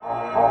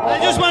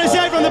I just want to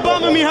say from the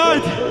bottom of my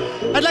heart,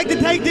 I'd like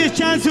to take this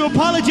chance to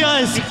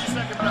apologize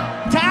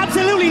to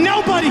absolutely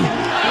nobody.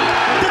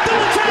 The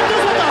double champ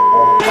does what the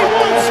he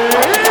wants.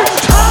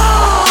 It's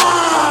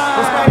time!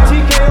 This guy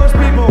TKOs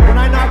people. When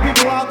I knock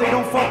people out, they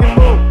don't fucking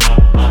move.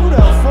 Who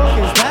the fuck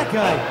is that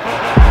guy?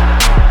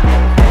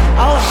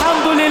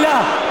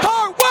 Alhamdulillah.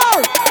 Hard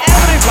work!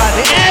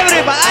 Everybody,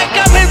 I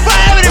come in for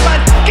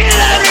everybody. Kill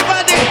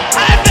everybody.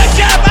 I'm the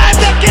champ, I'm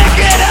the king,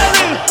 get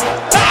everyone.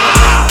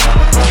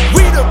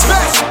 We the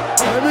best.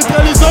 Let me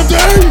tell you something.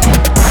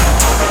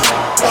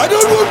 I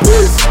don't want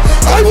peace.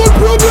 I want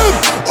problem.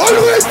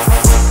 Always.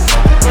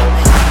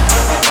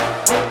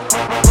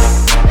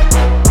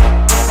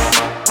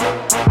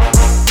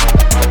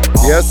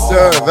 Yes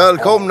sir,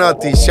 välkomna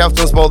till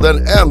Käftenspodden,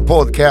 en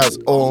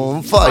podcast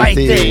om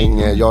fighting.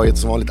 Jag heter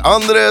som vanligt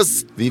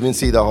Andres, vid min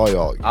sida har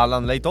jag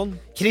Allan Leiton,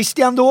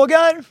 Christian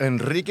Dågar,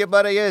 Enrique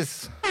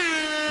Barrayes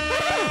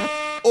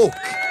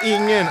och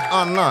ingen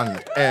annan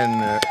än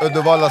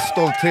Uddevallas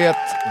stolthet,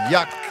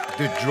 Jack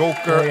the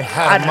Joker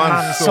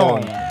Hermansson.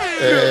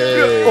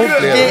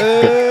 Och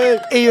det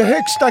är ju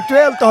högst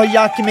aktuellt att ha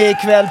Jack med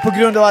ikväll på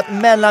grund av att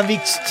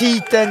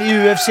mellanviktstiteln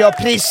i UFC har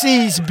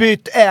precis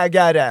bytt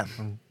ägare.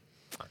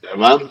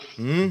 Jajamän.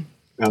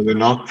 Ja, det är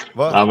natt.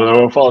 Ja, men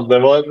det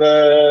var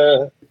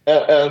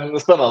en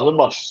spännande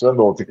match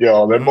ändå tycker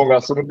jag. Det är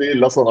många som inte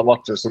gillar sådana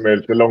matcher som är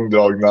lite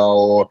långdragna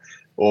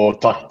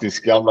och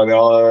taktiska. Men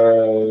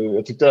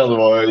jag tyckte det ändå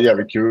var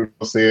jävligt kul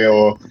att se.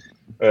 Och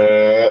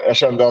jag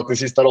kände att i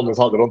sista ronden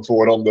så hade de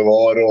 2 ronder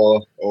var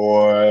och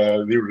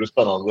det gjorde det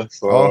spännande.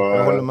 Så, ja,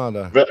 jag håller med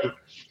där.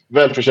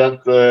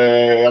 Välförtjänt.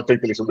 Jag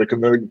tänkte liksom det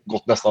kunde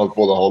gått nästan åt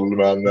båda håll,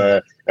 men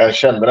jag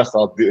kände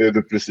nästan att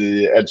du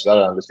precis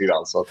edgade den lite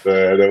grann, så att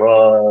det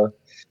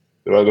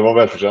var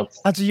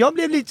välförtjänt. Alltså jag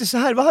blev lite så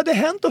här, vad hade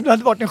hänt om det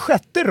hade varit en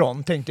sjätte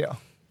rond, tänkte jag.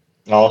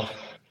 Ja,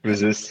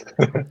 precis.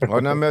 Ja,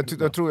 nej, men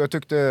jag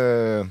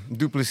tyckte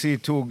du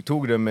Plessis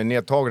tog det med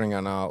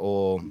nedtagningarna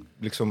och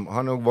liksom,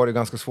 han har varit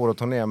ganska svår att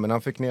ta ner, men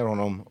han fick ner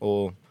honom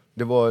och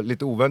det var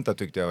lite oväntat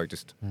tyckte jag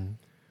faktiskt.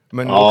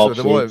 Men ja,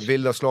 också, det var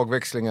vilda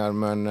slagväxlingar,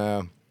 men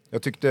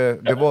jag tyckte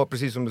det var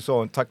precis som du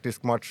sa, en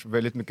taktisk match,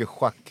 väldigt mycket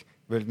schack,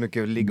 väldigt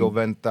mycket ligga och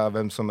vänta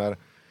vem som är.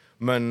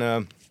 Men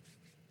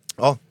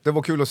ja, det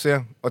var kul att se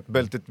att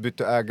bältet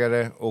bytte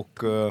ägare och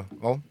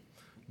ja,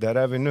 där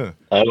är vi nu.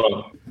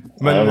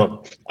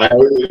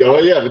 Jag var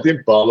jävligt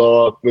impad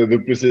och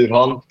precis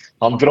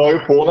han drar ju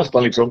på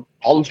nästan liksom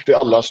allt i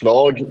alla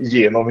slag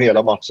genom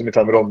hela matchen i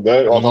 5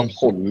 ronder och att han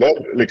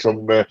håller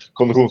liksom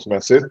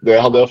konditionsmässigt, det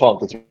hade jag fan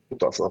inte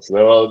trott alltså. Så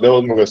det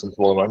var nog det som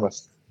förvånade mig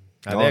mest.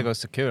 Ja, det är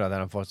så kul att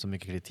han får så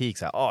mycket kritik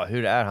så här,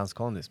 hur är hans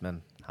kondis,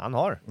 men han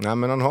har. Nej,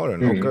 men han har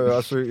den. Och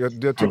alltså,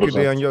 jag tycker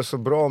det han gör så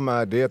bra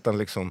med det är att han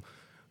liksom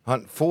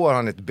får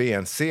han ett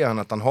ben, ser han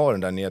att han har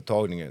den där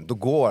nedtagningen, då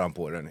går han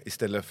på den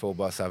istället för att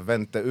bara så här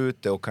vänta ut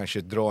det och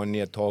kanske dra en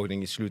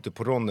nedtagning i slutet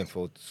på ronden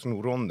för att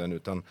sno ronden,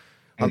 utan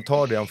han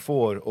tar det han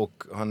får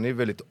och han är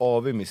väldigt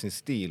avig med sin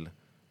stil.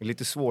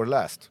 Lite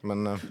svårläst,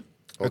 men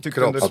jag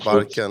tycker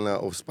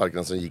och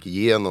sparken som gick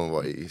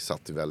igenom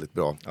satt väldigt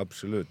bra.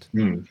 Absolut.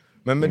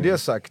 Men med det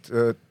sagt,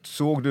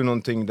 såg du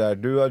någonting där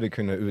du hade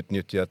kunnat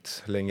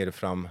utnyttjat längre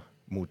fram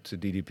mot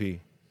DDP?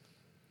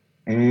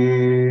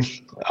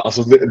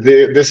 Alltså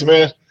det som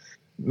är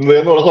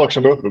några saker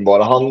som är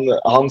uppenbara.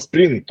 Han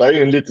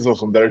sprintar in lite så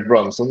som Derek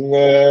Brunson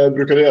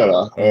brukade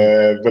göra.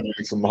 Väldigt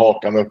liksom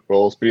hakan uppe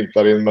och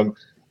sprintar in, men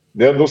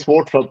det är ändå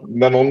svårt för att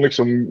när någon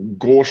liksom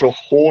går så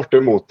hårt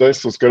emot dig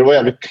så ska det vara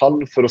jävligt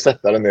kall för att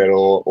sätta den ner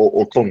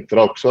och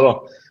kontra också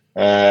då.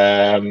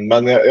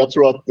 Men jag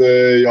tror att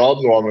jag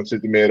hade nog använt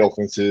lite mer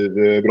offensiv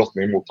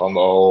brottning mot honom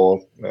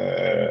och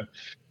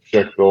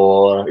försökt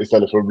att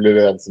istället för att bli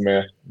rädd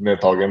med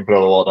nedtagen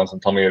pröva att vara den som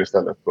tar ner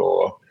istället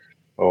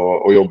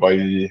och jobba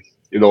i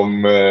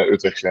de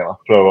utvecklingarna.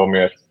 Pröva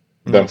mer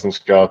den som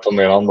ska ta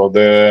ner han då.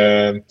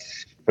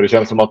 För det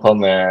känns som att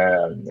han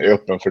är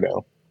öppen för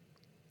det.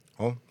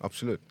 Ja,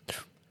 absolut.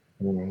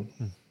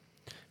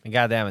 Men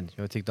goddammit,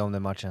 jag tyckte om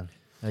den matchen.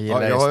 Jag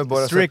gillar jag har ju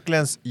bara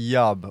Stricklands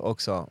jobb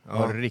också.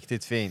 Var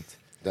riktigt fint.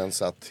 Den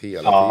satt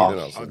hela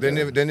tiden alltså.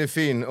 Den är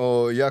fin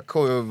och Jack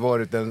har ju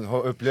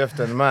har upplevt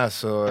den med,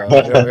 så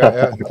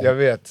jag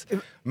vet.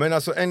 Men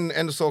alltså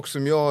en sak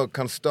som jag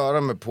kan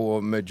störa mig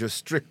på med just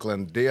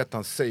Strickland, det är att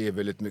han säger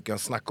väldigt mycket. Han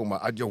snackar om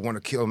att I just wanna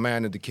kill a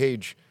man in the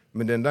cage.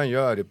 Men den där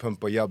gör är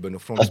pumpa jabben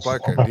och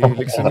frontsparkar. Det är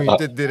liksom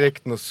inte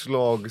direkt något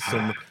slag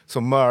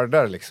som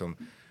mördar liksom.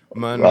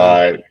 Men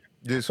nej.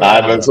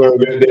 Nej, men så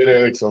det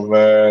är liksom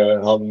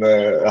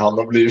han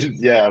har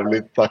blivit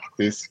jävligt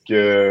taktisk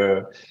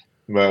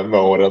med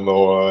åren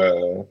och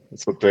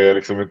så det är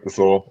liksom inte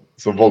så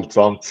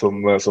våldsamt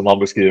som han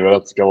beskriver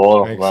att det ska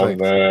vara.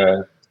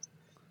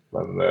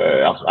 Men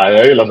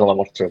jag gillar sådana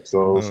matcher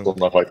så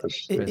sådana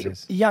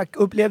fighters. Jack,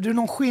 upplevde du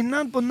någon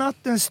skillnad på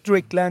natten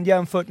Strickland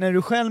jämfört när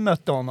du själv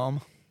mötte honom?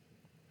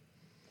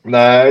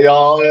 Nej,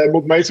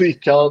 mot mig så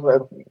gick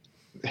han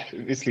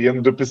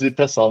visserligen du precis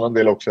pressade han en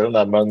del också den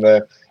där,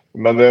 men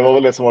Men det var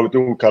väl det som var lite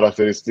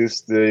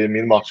okaraktäristiskt i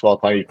min match, var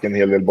att han gick en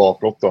hel del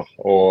bakåt då.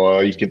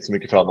 Och gick inte så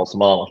mycket framåt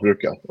som han annars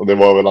brukar. Och det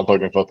var väl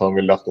antagligen för att han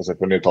ville lätta sig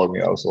på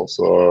nedtagningar och så.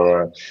 Så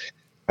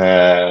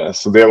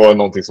det var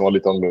någonting som var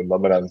lite annorlunda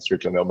med den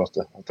Strickland jag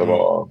mötte. Att det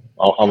var,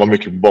 han var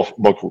mycket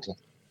bakfoten.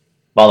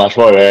 Men annars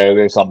var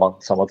det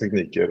samma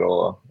tekniker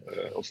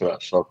och sådär.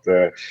 Så att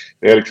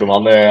det är liksom,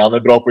 han är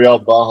bra på att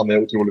jabba, han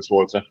är otroligt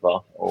svår att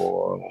träffa.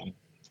 Och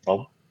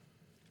ja.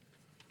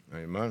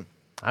 Amen.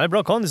 Han är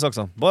bra kondis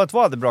också. Båda två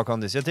hade bra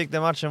kondis. Jag tyckte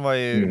matchen var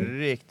ju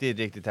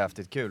riktigt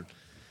häftigt kul.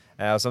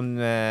 Och sen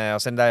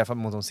där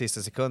mot de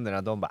sista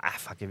sekunderna, de bara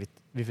fuck,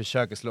 vi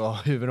försöker slå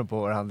huvuden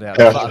på varandra i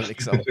alla fall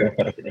liksom.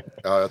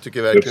 Ja, jag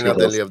tycker verkligen att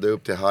den levde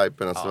upp till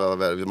hypen. Alltså,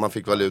 man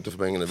fick valuta för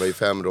pengarna. Det var ju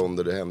 5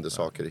 ronder, det hände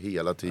saker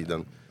hela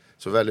tiden.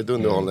 Så väldigt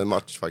underhållande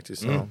match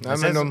faktiskt. Ja. Nej,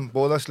 men de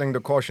båda slängde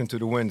caution to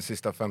the wind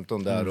sista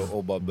 15 där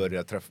och bara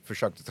började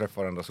försökte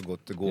träffa varandra så gott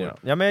det går.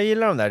 Ja, men jag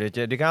gillar dem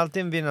där. Du kan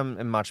alltid vinna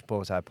en match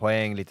på så här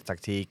poäng, lite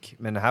taktik.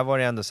 Men här var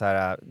det ändå så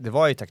här, det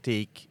var ju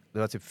taktik. Det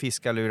var typ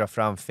fiska, lura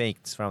fram,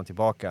 fakes fram och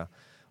tillbaka.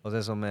 Och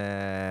det som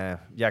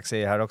Jack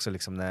säger här också,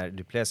 liksom när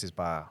du Plessis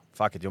bara,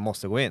 fuck it, jag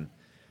måste gå in.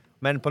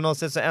 Men på något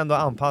sätt så ändå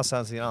anpassar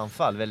han sin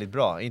anfall väldigt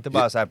bra. Inte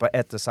bara så här på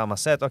ett och samma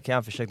sätt. Okej,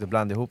 han försökte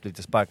blanda ihop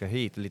lite sparkar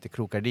hit och lite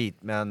krokar dit.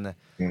 Men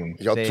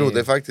jag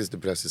trodde faktiskt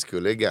att Plessis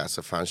skulle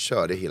gassa, för han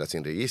körde hela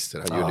sin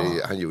register.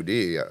 Han gjorde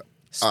ju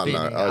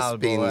spinning och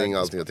allting.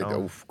 Jag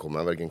tänkte, kommer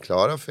han verkligen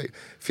klara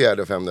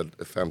fjärde och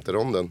femte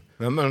ronden?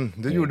 Ja, men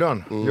det gjorde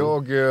han.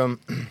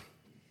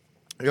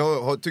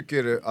 Jag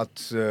tycker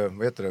att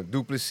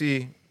du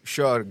Plessis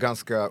kör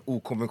ganska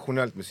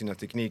okonventionellt med sina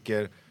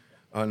tekniker.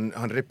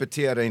 Han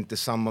repeterar inte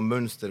samma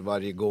mönster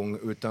varje gång,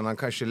 utan han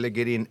kanske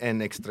lägger in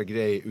en extra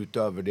grej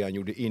utöver det han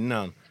gjorde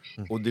innan.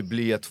 Och det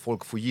blir att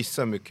folk får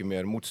gissa mycket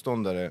mer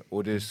motståndare.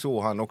 Och det är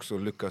så han också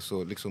lyckas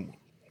att liksom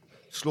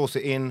slå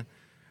sig in.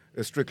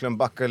 Strickland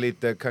backar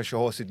lite, kanske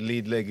har sitt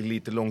leadlägg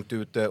lite långt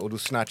ute, och då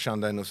snatchar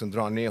han den och sen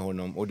drar ner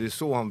honom. Och det är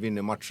så han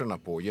vinner matcherna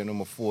på,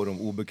 genom att få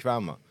dem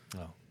obekväma.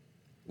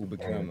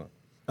 Obekväma.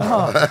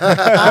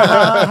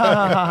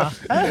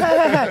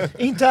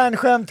 Intern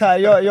skämt här.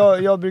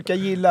 Jag brukar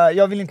gilla,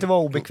 jag vill inte vara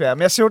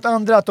obekväm. Jag ser åt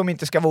andra att de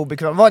inte ska vara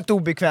obekväm. Var inte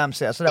obekväm,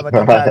 säger jag. Så det var ett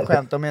intern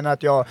skämt. De menar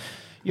att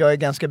jag är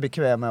ganska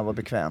bekväm med att vara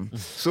bekväm.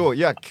 Så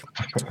Jack,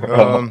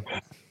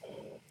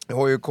 jag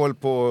har ju koll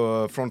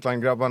på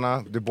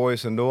frontline-grabbarna, The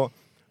Boys ändå.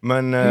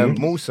 Men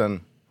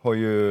Mosen har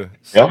ju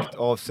sagt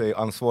av sig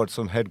ansvaret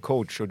som head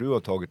coach, och du har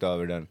tagit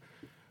över den.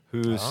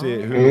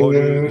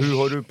 Hur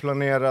har du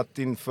planerat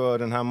inför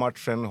den här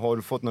matchen? Har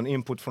du fått någon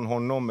input från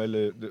honom,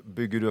 eller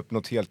bygger du upp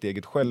något helt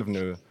eget själv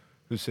nu?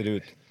 Hur ser det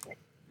ut?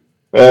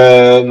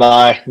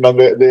 Nej, men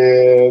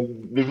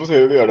vi får se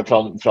hur vi gör det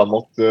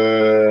framåt.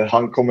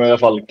 Han kommer i alla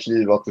fall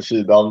kliva till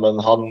sidan, men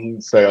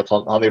han säger att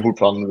han är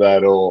fortfarande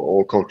där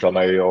och coachar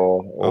mig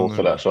och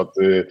sådär. Så att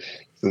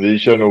så vi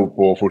kör nog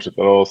på att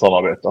fortsätta att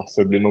samarbeta.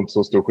 Så det blir nog inte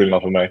så stor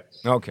skillnad för mig.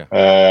 Okay.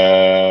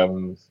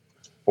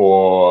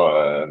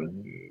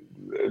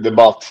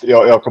 Debatt.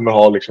 Jag kommer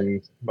ha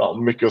liksom,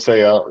 mycket att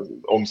säga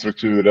om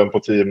strukturen på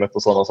teamet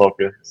och sådana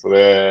saker. Så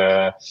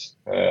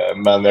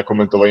men jag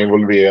kommer inte att vara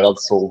involverad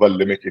så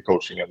väldigt mycket i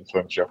coachingen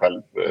förrän jag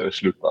själv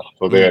slutar.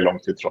 Så det är lång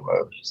tid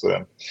framöver.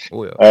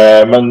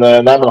 Men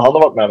han har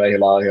varit med mig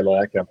hela det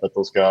här campet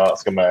och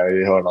ska med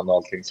i hörnan och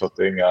allting. Så att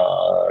det är inga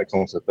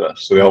konstigheter där.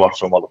 Så det har varit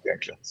som vanligt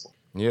egentligen. Så.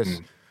 Yes.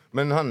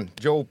 Men han,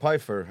 Joe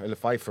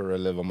Pyfer,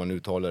 eller vad man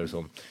uttalar det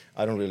som, I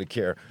don't really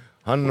care.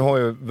 Han har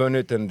ju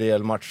vunnit en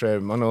del matcher.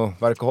 Man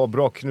verkar ha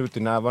bra knut i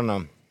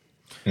nävarna.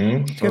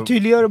 Ska jag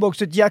tydliggöra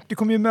också att Jack, du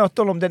kommer ju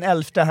möta honom den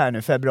 11 här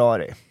nu,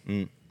 februari.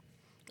 Det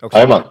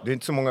är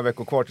inte så många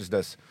veckor kvar tills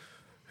dess.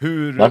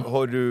 Hur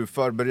har du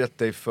förberett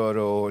dig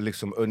för att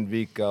liksom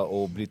undvika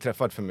att bli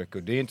träffad för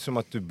mycket? Det är inte som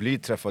att du blir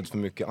träffad för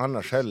mycket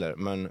annars heller.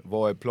 Men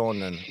vad är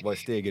planen? Vad är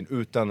stegen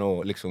utan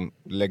att liksom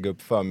lägga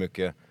upp för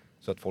mycket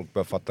så att folk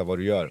börjar fatta vad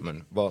du gör?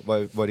 Men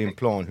vad är din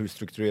plan? Hur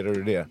strukturerar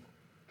du det?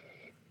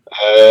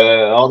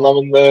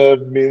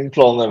 Min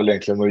plan är väl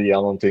egentligen att ge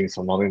någonting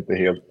som han inte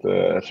helt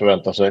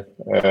förväntar sig.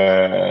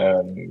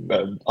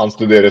 Han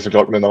studerar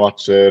såklart mina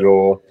matcher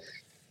och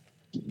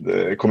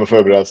kommer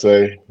förbereda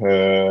sig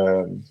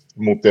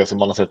mot det som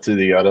man har sett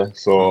tidigare.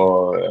 Så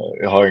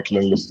jag har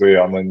egentligen lust att ge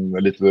honom en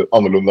lite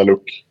annorlunda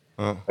look.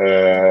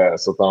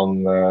 Så att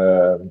han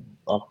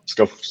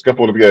ska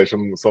få lite grejer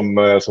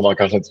som man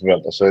kanske inte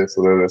förväntar sig.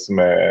 Så det är det som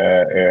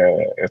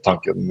är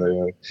tanken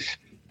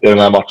i den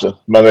här matchen.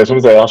 Men det är som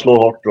du säger, han slår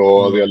hårt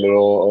och det gäller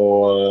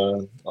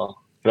att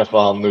träffa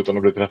han utan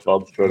att bli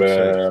träffad. För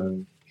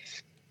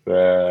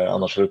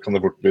annars kan det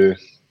bort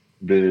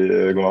bli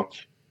godnatt.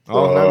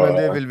 Men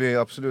det vill vi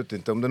absolut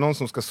inte. Om det är någon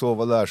som ska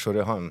sova där så är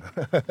det han.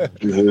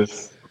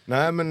 Precis.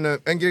 Nej, men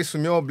en grej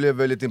som jag blev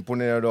väldigt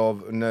imponerad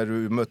av när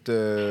du mötte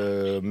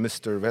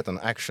Mr.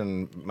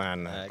 Action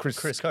Man, Chris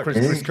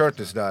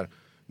Curtis där.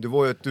 Det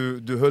var ju att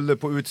du höll dig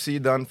på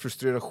utsidan,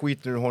 frustrerade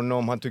skiten ur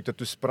honom. Han tyckte att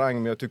du sprang,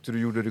 men jag tyckte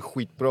du gjorde det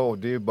skitbra. Och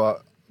det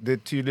är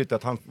tydligt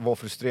att han var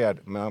frustrerad,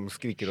 men han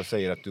skriker och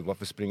säger att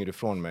varför springer du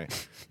ifrån mig?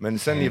 Men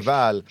sen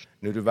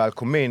när du väl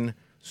kom in,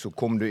 så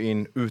kom du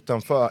in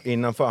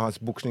innanför hans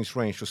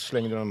boxningsrange och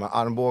slängde de här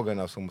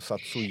armbågarna som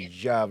satt så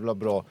jävla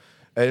bra.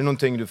 Är det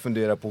någonting du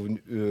funderar på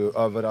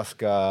att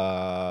överraska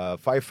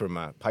Pyfer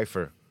med?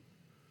 Pyfer?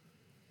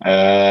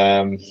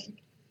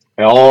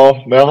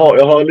 Ja, men jag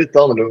har lite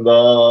annorlunda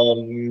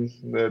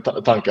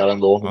tankar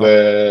ändå. Ja.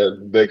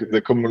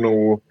 Det kommer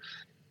nog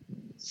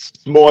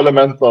små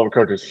element av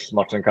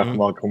Curtis-matchen kanske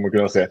man kommer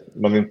kunna se.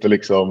 Men inte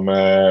liksom...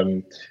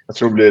 jag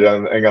tror det blir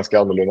en ganska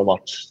annorlunda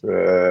match.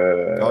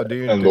 Ja, det är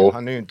ju ändå.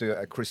 Han är ju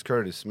inte Chris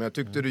Curtis. Men jag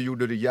tyckte du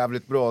gjorde det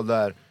jävligt bra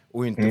där.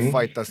 Och inte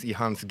fightas i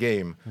hans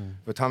game.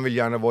 För att han vill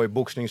gärna vara i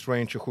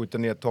boxningsrange och skjuta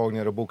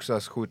nedtagningar och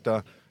boxas,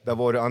 skjuta. Där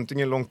var det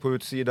antingen långt på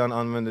utsidan,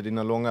 använde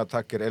dina långa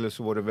attacker. Eller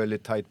så var det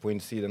väldigt tight på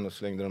insidan och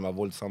slängde de här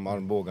våldsamma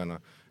armbågarna.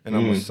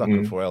 And I was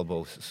sucker for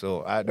elbows.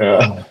 Så det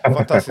var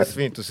fantastiskt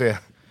fint att se.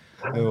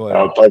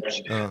 Ja,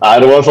 tack. Ja.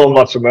 Nej, det var en sån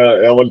match som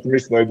jag var lite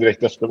missnöjd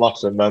direkt efter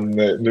matchen. Men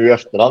nu i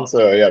efterhand så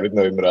är jag jävligt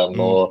nöjd med den.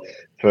 Och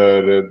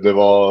för det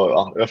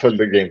var, jag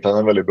följde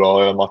gameplanen väldigt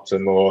bra i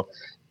matchen och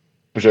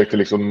försökte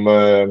liksom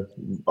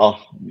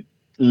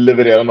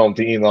leverera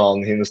någonting innan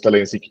han hinner ställa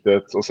in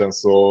siktet. Och sen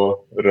så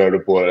rör du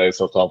på dig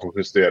så att han får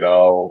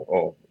justera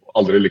och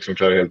aldrig liksom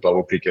klarar helt av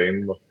att pricka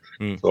in.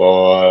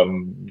 Så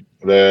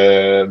det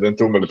är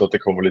inte omöjligt att det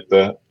kommer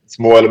lite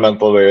små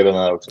element av det i den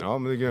här också. Ja,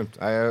 men det är grymt.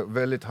 Jag är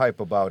väldigt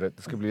hype about it.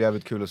 Det ska bli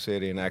jävligt kul att se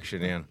det in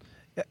action igen.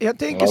 Jag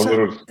tänker så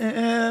här,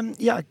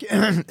 Jack,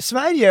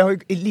 Sverige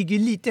ligger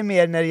lite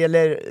mer när det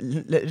gäller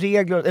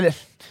regler, eller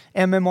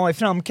MMA i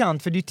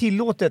framkant, för det är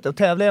tillåtet att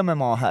tävla i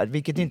MMA här,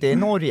 vilket inte är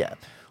Norge.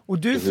 Och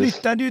du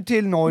flyttade ju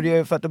till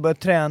Norge för att du började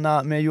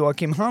träna med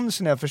Joakim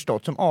Hansen, jag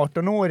förstått, som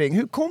 18-åring.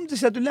 Hur kom det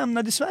sig att du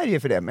lämnade Sverige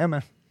för det?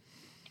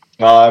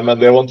 Nej, men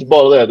det var inte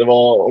bara det. Det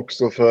var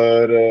också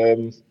för...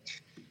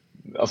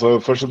 Alltså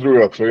först så drog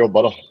jag upp för att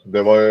jobba då.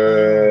 Det var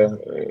ju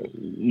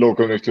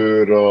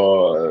lågkonjunktur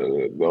och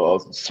det var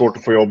svårt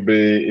att få jobb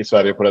i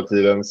Sverige på den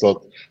tiden. Så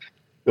att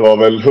det var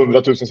väl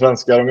 100 000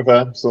 svenskar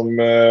ungefär som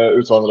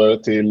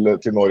utvandrade till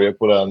Norge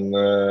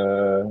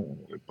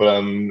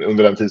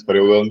under den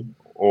tidsperioden.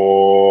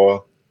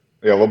 Och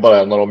jag var bara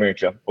en av dem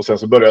egentligen. Och sen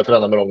så började jag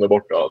träna med dem där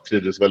borta.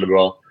 Trivdes väldigt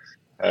bra.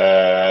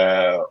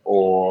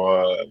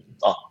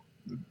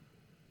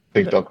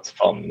 Tänkte att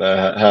fan,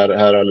 här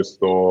har jag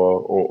lust att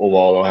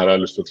vara och här har jag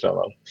lust att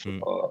träna.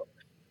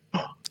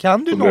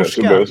 Kan du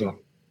norska?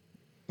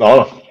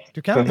 Ja.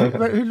 Du kan,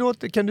 hur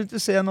låter, kan du inte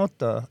säga något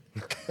då?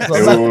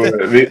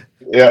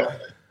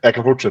 Jag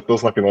kan fortsätta att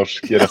snacka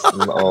norsk i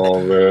resten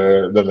av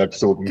den här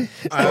episoden.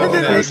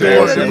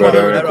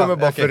 Jag kommer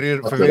bara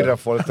förvirra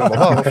folk.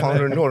 Vad fan har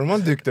du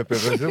norrman dykt upp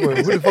över?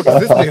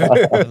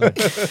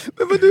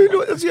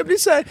 Men alltså jag blir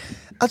så här,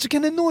 alltså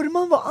kan en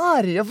norrman vara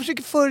arg? Jag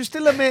försöker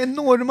föreställa mig en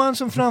norrman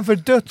som framför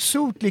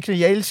dödshot, liksom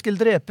jag älskar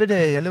dräper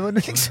dig, eller vad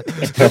det liksom.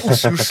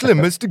 Oslo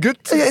slemmaste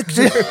gutt.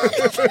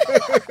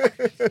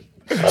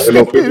 Det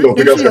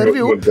låter ganska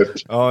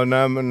muntert. Ja,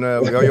 nej, men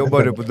jag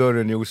jobbade på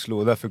dörren i Oslo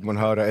och där fick man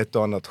höra ett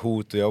och annat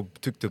hot och jag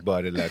tyckte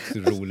bara det lät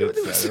roligt.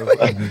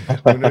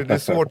 Men det är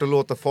svårt att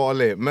låta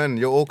farlig, men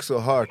jag har också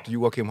hört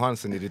Joakim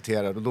Hansen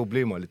irriterad och då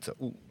blir man lite så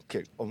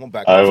okej, om man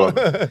back.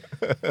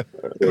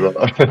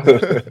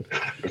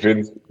 Det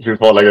finns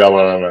farliga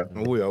grabbar där med.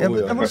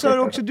 Jag måste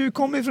höra också, du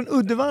kommer från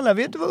Uddevalla.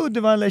 Vet du vad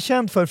Uddevalla är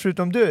känd för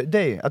förutom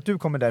dig? Att du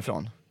kommer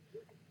därifrån?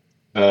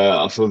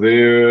 Alltså det är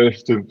ju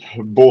typ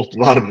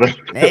båtvarvet.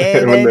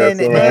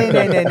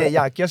 Nej,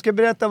 Jack. Jag ska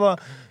berätta vad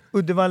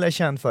Uddevalla är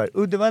känd för.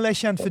 Uddevalla är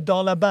känd för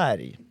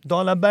Dalaberg.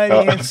 Dalaberg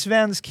är en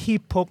svensk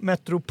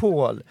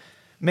hiphop-metropol.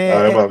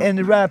 Med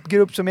en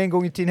rapgrupp som en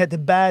gång i tiden hette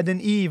Bad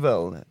and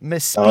Evil.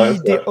 Med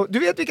Speedy. Du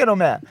vet vilka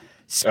de är?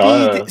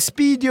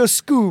 Speedy och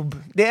Scoob.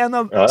 Det är en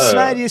av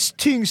Sveriges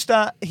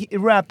tyngsta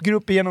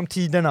rapgrupper genom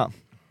tiderna.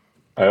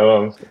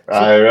 Jag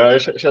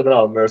känner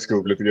han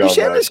Scoob lite grann. Du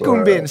känner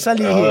Scoombin,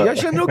 Salihi. Jag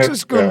känner också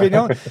Scoombin.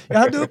 Jag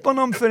hade upp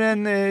honom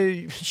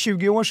för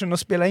 20 år sedan och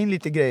spelade in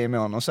lite grejer med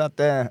honom. Så att,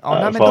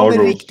 men de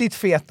är riktigt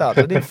feta.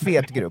 Det är en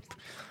fet grupp.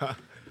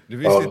 Det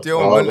visste inte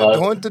jag, men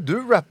har inte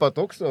du rappat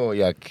också,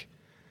 Jack?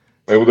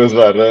 Jo,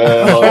 dessvärre.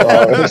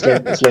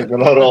 Jag slängt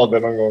några rader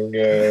någon gång.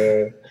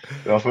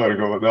 Det har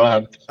förekommit, det har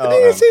hänt. Det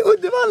är så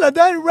Uddevalla,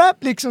 där är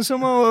rap liksom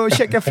som att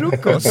käka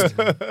frukost.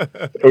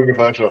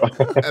 Ungefär så.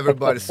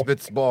 Everybody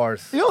spits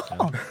bars.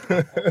 Ja.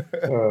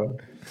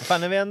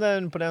 Fan, när vi ändå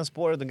är på den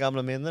spåret och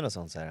gamla minnen och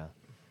sånt så här.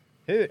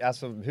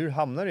 Hur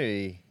hamnar du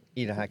i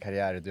den här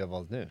karriären du har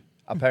valt nu?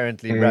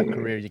 Apparently rap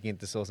career gick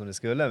inte så som det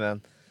skulle,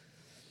 men...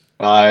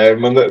 Nej,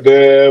 men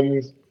det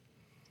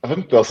jag vet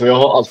inte, alltså jag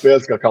har alltid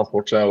älskat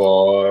kampsport sedan jag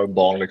var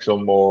barn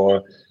liksom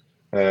och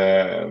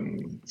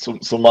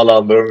som alla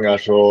andra ungar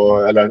så,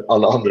 eller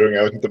alla andra ungar,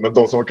 jag vet inte, men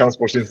de som var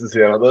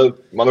kampsportsintresserade,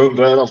 man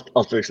undrar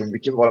alltid liksom,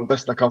 vilken var den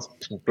bästa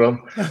kampsporten?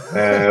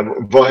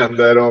 Vad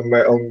händer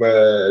om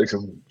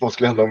liksom, vad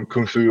skulle hända om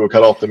kung fu och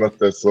karate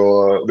möttes?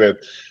 Så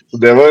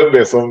det var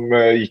det som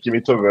gick i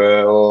mitt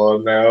huvud,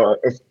 och när jag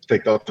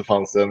upptäckte att det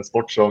fanns en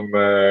sport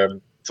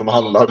som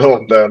handlade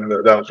om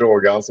den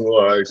frågan, så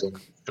var jag liksom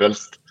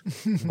frälst.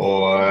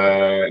 Och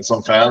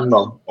som fan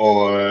då.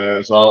 Och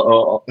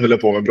så höll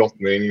jag på med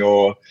brottning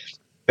och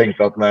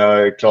tänkte att när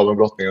jag är klar med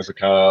brottningen så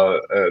kan jag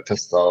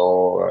testa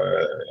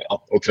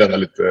och träna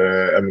lite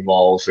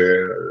MMA och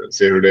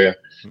se hur det är.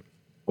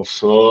 Och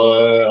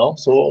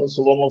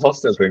så var man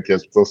fast helt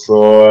enkelt. Och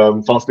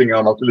så fanns det inget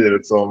annat i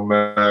livet som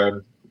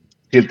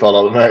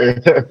tilltalade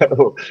mig. Det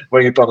var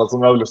inget annat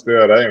som jag ville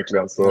göra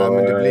egentligen. Så, nej,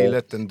 men det blir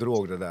lätt en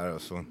drog det där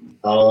alltså.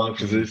 Ja,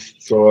 precis.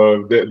 Så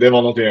det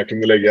var någonting jag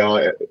kunde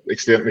lägga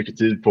extremt mycket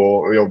tid på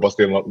och jobba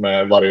stenhårt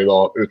med varje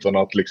dag utan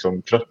att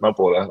liksom tröttna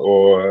på det.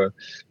 Och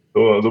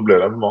då blev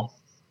det MMA.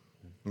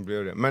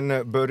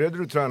 Men började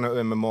du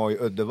träna MMA i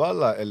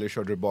Uddevalla eller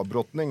körde du bara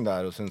brottning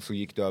där och sen så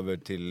gick du över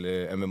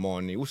till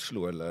MMA i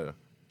Oslo eller?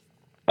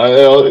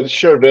 Jag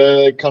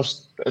körde kanske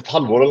ett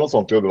halvår eller något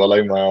sånt i Uddevalla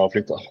innan jag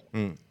flyttade.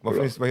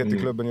 Vad heter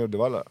klubben i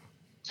Uddevalla?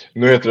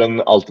 Nu heter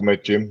den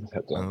Ultimate Gym.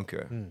 Okay.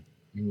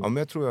 Ja, men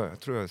jag tror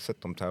jag har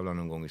sett dem tävla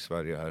någon gång i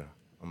Sverige här,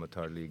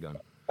 amatörligan.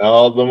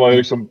 Ja, de var ju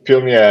liksom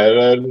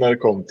pionjärer när det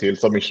kom till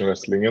submission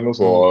wrestlingen och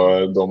så,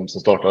 de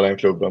som startade den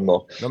klubben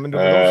då. Ja, men det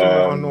var de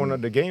som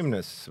anordnade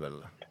Gameness väl?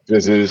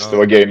 Precis, det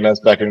var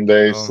Gameness back in the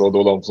days och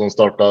då de som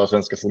startade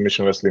Svenska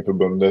Submission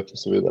Wrestling-förbundet och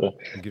så vidare.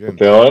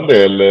 Det har en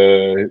del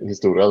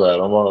historia där,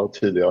 de var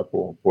tidiga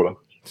på det.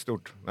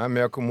 Stort. Nej,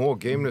 men jag kommer ihåg,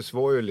 Gameness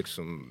var ju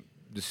liksom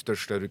det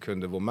största du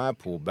kunde vara med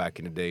på back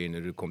in the day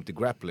när du kom till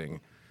grappling.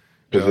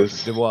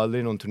 Det var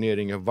aldrig någon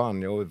turnering jag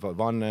vann. Jag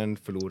vann en,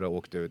 förlorade och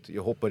åkte ut.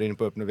 Jag hoppade in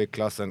på öppna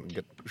viktklassen,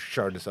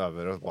 kördes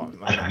över och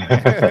vann.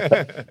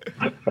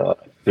 Ja,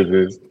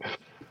 precis.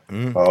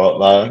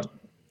 Ja,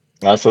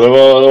 nej, så det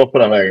var på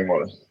den vägen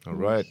var det.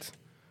 All right.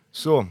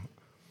 Så,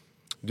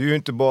 du är ju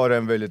inte bara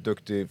en väldigt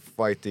duktig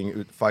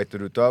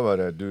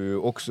fighterutövare. Du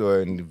är också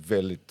en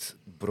väldigt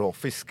bra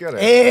fiskare.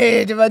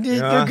 Det var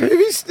dit du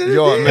visste det.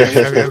 Ja, men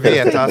jag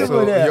vet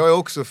alltså, jag är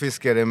också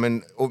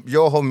fiskare och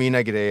jag har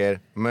mina grejer,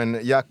 men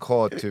Jack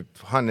har typ,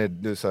 han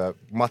är så här,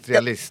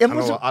 materialist, han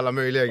har alla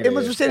möjliga grejer. Jag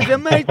måste säga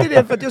jag märkte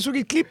det för att jag såg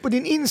ett klipp på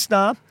din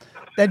Insta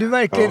där du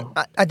verkligen,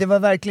 det var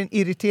verkligen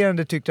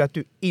irriterande tyckte att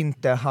du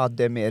inte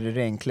hade mer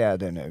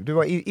regnkläder nu. Du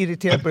var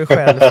irriterad på dig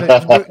själv.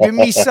 Du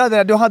missade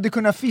det, du hade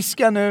kunnat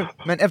fiska nu,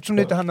 men eftersom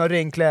du inte hade några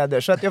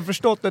regnkläder. Så att jag har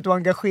förstått att du var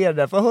engagerad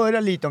där. Får höra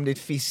lite om ditt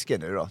fiske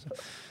nu då.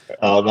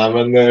 Ja,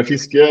 nej, men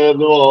fiske,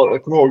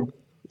 jag kommer ihåg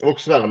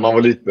också när man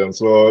var liten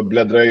så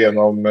bläddrade jag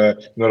igenom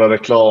några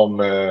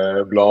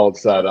reklamblad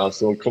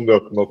så kom det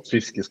upp något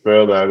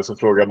fiskespö där och så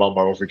frågade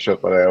mamma om jag fick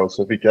köpa det och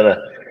så fick jag det.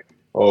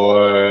 Och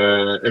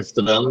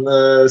sen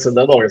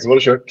den dagen så var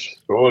det kört.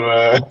 Då var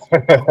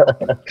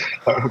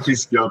det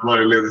fiskat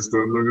varje ledig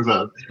stund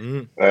ungefär.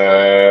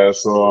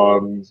 Så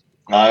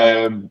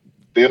nej,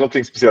 det är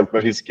något speciellt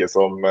med fiske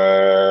som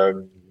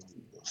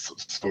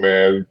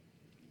är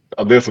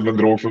det är som en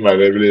drog för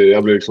mig.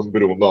 Jag blir liksom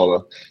beroende av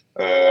det.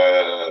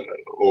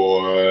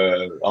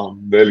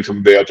 Det är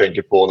liksom det jag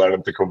tänker på när det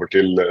inte kommer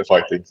till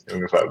fighting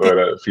ungefär. Då är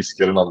det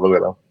fiska den andra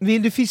delen.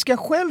 Vill du fiska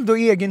själv då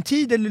i egen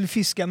tid eller vill du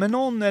fiska med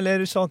någon eller är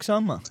det sak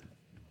samma?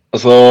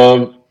 Alltså,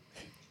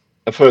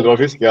 jag föredrar att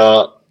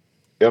fiska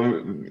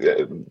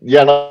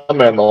gärna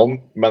med någon,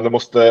 men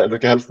det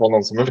kan helst vara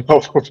någon som är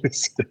bra på att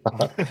fiska.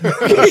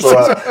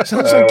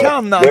 som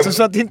kan alltså,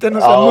 så att det inte är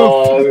någon som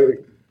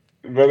upp.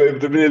 Men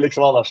det blir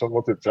liksom annars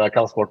som typ jag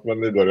kan sport med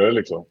nybörjare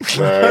liksom.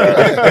 Det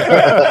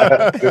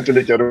är inte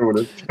lika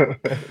roligt.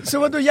 Så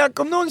vad då Jack,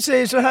 om någon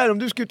säger så här, om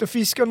du ska ut och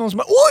fiska och någon som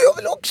bara,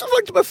 jag vill också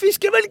faktiskt bara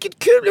fiska, det var väldigt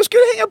kul, jag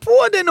skulle hänga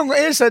på dig någon gång.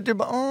 Är det så att du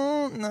bara,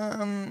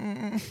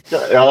 nej.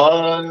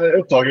 Ja,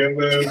 upptagen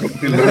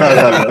till det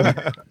här.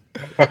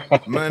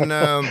 Men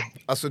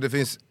alltså det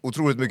finns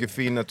otroligt mycket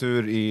fin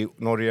natur i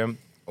Norge.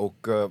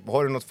 Och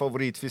har du något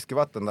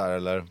favoritfiskevatten där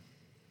eller?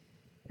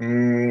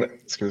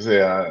 Ska vi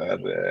säga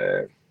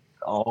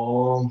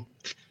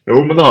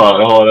jo, men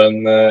jag har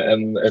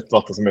ett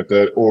vatten som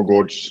heter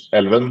gårdagens.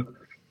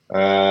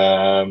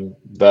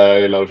 Där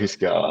jag gillar att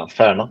fiska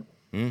färna.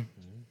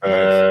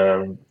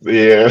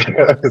 Det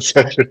är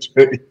säkert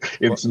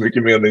inte så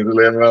mycket mening till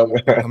det.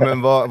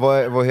 Men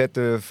vad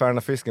heter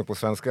färnafisken på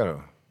svenska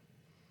då?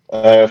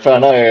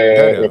 Färna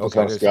är på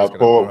svenska.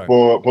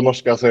 På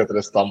norska så heter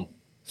det stam.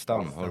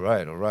 Stam, all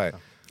right.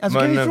 Alltså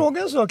kan vi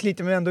fråga en sak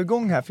lite men ändå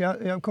igång här,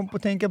 för jag kom på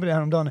att tänka på det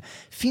här om dagen.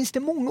 Finns det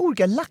många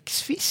olika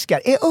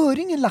laxfiskar? Är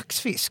öring en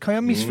laxfisk? Har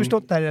jag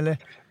missförstått det här eller?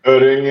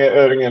 Öring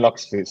är en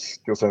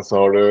laxfisk och sen så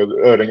har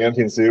du, öringen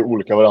finns i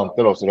olika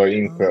varianter då, så du har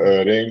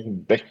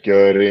insjööring,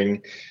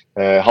 bäcköring,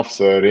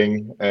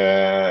 havsöring.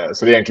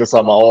 Så det är egentligen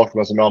samma art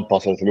men som är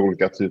anpassad till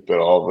olika typer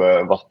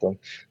av vatten.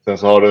 Sen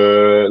så har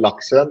du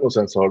laxen och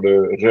sen så har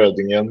du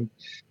rödingen,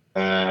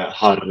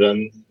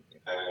 harren.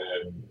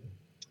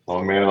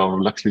 Med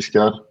av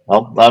laxfiskar.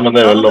 Ja, nej, men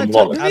det är väl de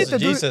vanliga. Alltså,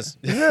 Jesus.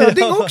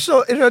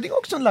 Röding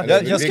också en lax.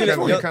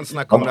 Vi kan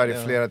snacka om det här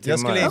i flera timmar. Jag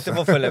skulle inte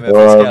få följa med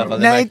fiska i alla fall.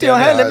 Nej, inte jag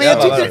heller. Men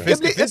jag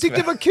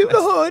tyckte det var kul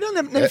att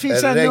höra när det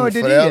finns en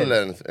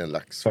regnföräldern en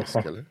laxfisk,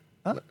 eller?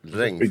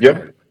 Regnföräldern.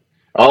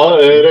 Ja,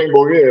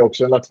 regnbåge är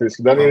också en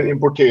laxfisk. Den är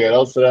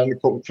importerad så den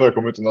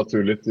förekommer inte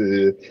naturligt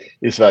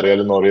i Sverige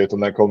eller Norge utan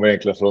den kommer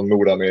egentligen från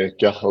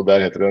Nordamerika och där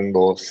heter den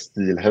då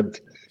steelhead.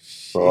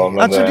 Så, men,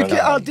 alltså du kan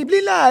alltid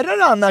bli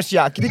lärare annars,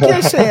 Jack. Det kan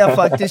jag säga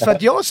faktiskt. För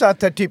att jag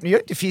satt här typ, jag är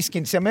inte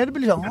fiskintresserad, men det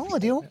blir så,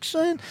 det är också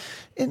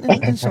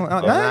en sån...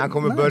 nej, han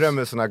kommer börja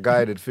med såna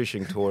guided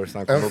fishing tours.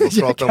 Han kommer att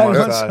prata om det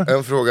här.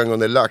 En fråga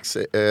angående lax.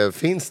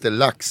 Finns det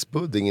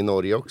laxpudding i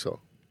Norge också?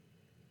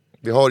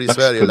 Vi har i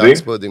Sverige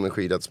laxpudding med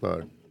skidat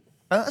smör.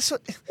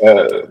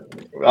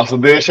 Alltså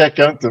det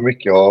käkar jag inte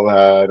mycket av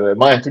här.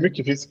 Man äter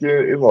mycket fisk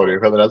i Norge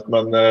generellt,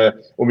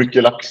 och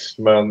mycket lax.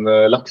 Men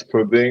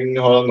laxpudding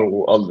har jag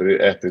nog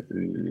aldrig ätit i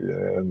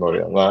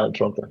Norge. Nej, jag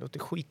tror inte. Det låter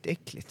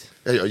skitäckligt.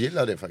 Ja, jag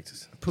gillar det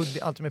faktiskt.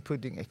 Allt med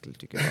pudding äckligt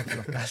tycker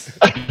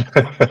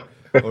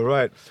jag. All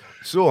right.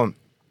 Så,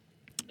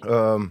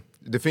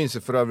 det finns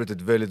för övrigt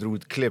ett väldigt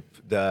roligt klipp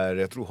där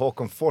jag tror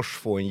Håkan Fors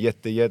får en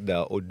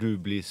jättegädda och du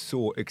blir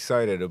så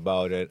excited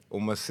about it.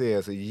 Och man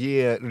ser så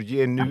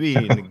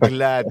genuin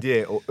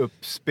glädje och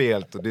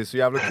uppspelt. Och det är så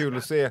jävla kul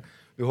att se.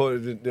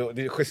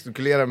 Du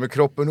gestikulerar med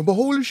kroppen och bara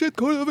holy shit,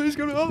 kolla vad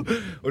ska du ha?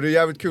 Och det är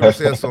jävligt kul att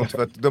se sånt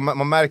för att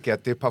man märker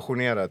att det är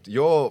passionerat.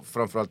 Jag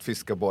framförallt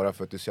fiskar bara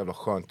för att det är så jävla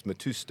skönt med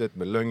tystet,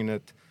 med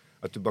lögnet.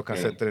 Att du bara kan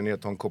sätta dig ner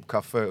och ta en kopp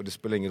kaffe och det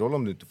spelar ingen roll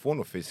om du inte får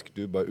någon fisk.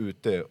 Du är bara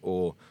ute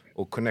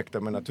och connectar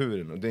med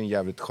naturen och det är en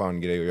jävligt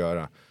skön grej att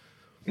göra.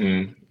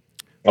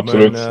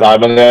 Absolut.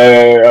 Men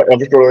jag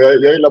förstår,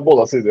 jag gillar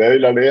båda sidor. Jag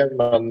gillar det,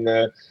 men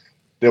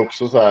det är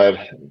också så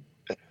här,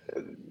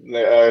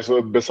 jag är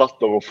så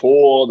besatt av att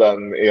få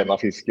den ena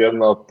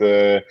fisken att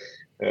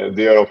det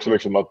gör också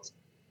liksom att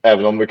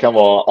även om det kan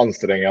vara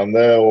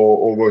ansträngande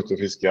och gå ut och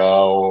fiska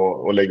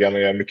och lägga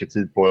ner mycket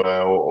tid på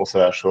det och så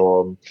här,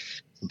 så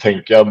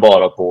tänker jag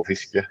bara på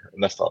fiske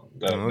nästan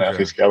när jag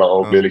fiskar då,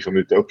 och blir liksom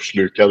lite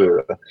uppslukad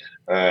ur det.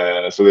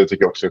 Så det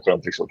tycker jag också är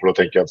skönt liksom, för då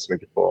tänker jag inte så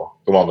mycket på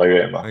de andra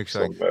grejerna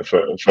som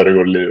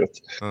föregår livet.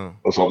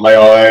 Och så. Men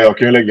jag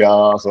kan ju lägga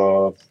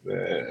alltså,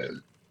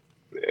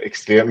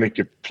 extremt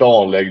mycket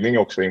planläggning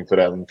också inför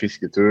en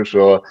fisketur.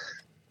 Så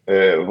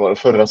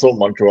förra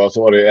sommaren tror jag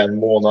så var det en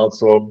månad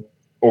så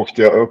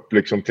åkte jag upp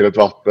liksom till ett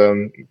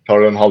vatten, tar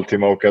det en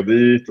halvtimme att åka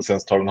dit och sen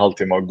tar det en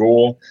halvtimme att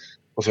gå.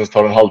 Och sen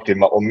tar det en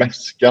halvtimme att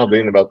mäska. Det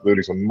innebär att du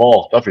liksom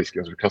matar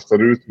fisken. Så du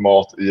kastar ut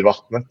mat i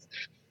vattnet.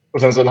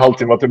 Och sen så en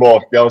halvtimme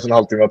tillbaka och sen en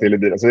halvtimme till i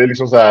bilen. Så det är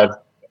liksom så här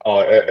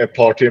ett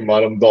par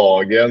timmar om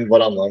dagen,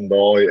 varannan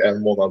dag i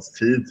en månads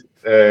tid.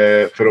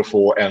 För att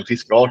få en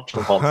fiskart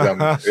som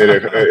fanns i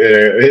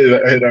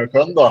den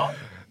sjön då.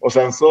 Och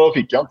sen så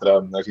fick jag inte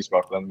den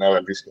fiskarten när jag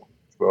väl fiskade.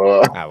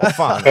 Så... Nej, vad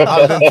fan.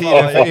 All den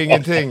tiden för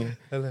ingenting.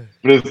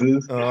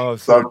 Precis.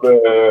 Så att det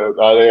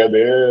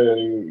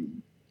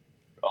är...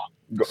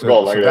 Så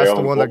that's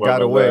the one that got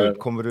away.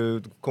 Kommer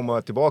du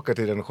komma tillbaka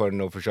till den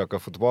sjön och försöka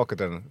få tillbaka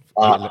den?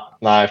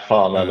 Nej,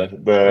 fan eller.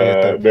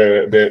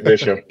 Det är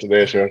kört.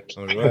 Det är kört.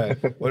 Right.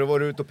 Var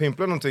du ute och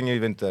pimpla någonting i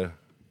vinter?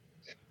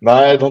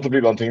 Nej, det har inte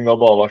blivit någonting. Det har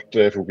bara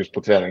varit fokus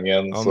på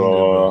träningen. Så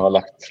jag har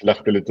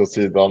lagt det lite åt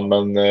sidan.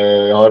 Men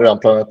jag har redan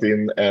planerat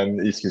in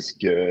en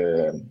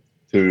isfisk-tur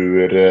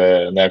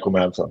när jag kommer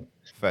hem sen.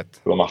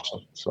 Fett. På matchen.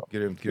 Så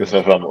grymt. Det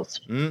ser fram emot.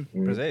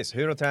 Precis.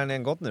 Hur har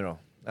träningen gått nu då?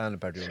 Den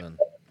perioden?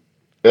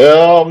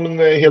 Ja, men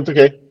helt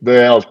okej. Det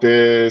är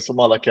alltid som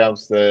alla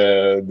camps.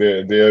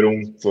 Det gör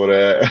ont och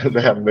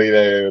det händer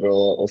grejer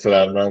och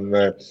sådär.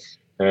 Men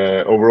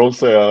overall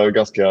så är jag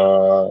ganska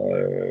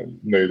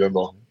nöjd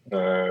ändå.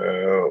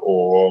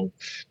 Och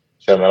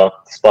känner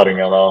att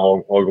sparringarna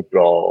har gått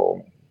bra.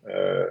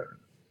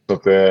 Så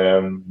att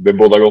det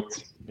båda gott.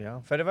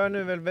 Ja, för det var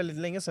nu väl väldigt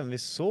länge sedan vi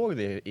såg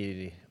det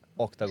i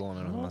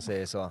oktagonen om man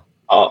säger så.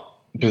 Ja.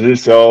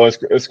 Precis, jag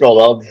är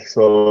skadad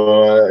så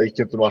jag gick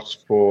inte match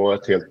på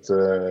ett helt...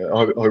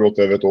 har gått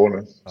över ett år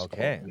nu.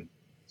 Okej.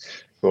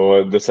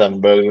 Så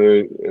december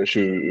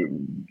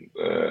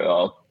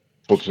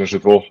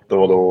 2022, det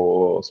var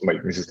då som jag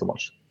gick min sista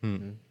match.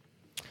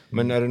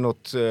 Men är det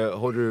något,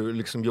 har du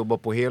liksom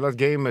jobbat på hela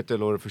gamet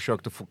eller har du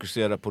försökt att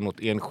fokusera på något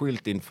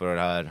enskilt inför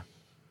det här?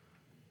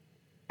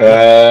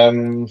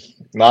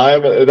 Nej,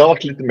 det har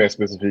varit lite mer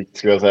specifikt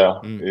skulle jag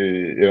säga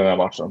i den här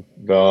matchen.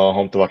 Det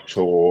har inte varit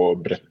så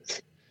brett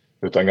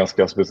utan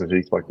ganska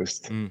specifikt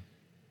faktiskt.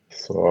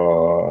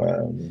 Så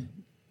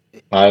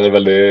nej, det är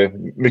väldigt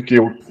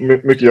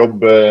mycket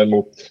jobb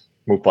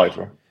mot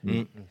Pyfer.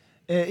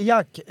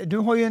 Jack, du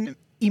har ju en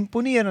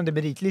imponerande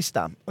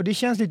meritlista och det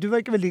känns lite, du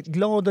verkar väldigt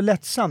glad och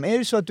lättsam. Är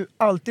det så att du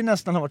alltid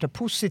nästan har varit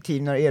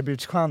positiv när det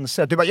erbjuds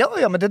chanser? Du bara,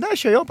 ja men det där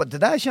kör jag på, det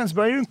där känns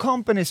bra. Är du en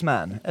companies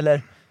man,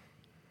 eller?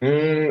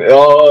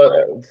 Ja,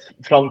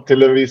 fram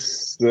till en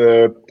viss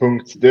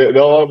punkt. Det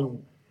har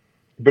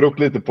berott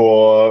lite på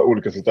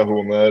olika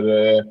situationer.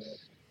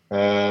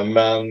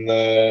 Men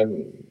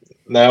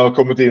när jag har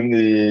kommit in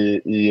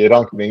i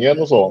rankningen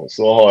och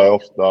så har jag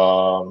ofta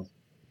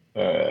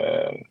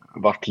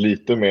varit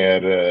lite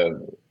mer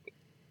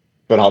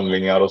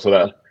förhandlingar och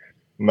sådär.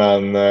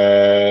 Men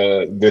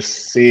det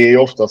ser ju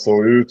ofta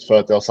så ut för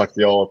att jag har sagt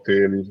ja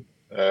till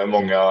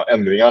många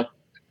ändringar.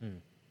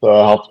 Så jag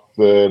har haft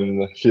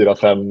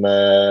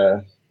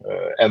 4-5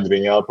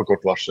 ändringar på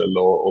kort varsel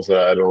och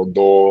sådär. Och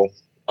då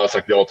har jag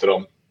sagt ja till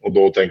dem. Och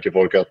då tänker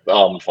folk att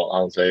han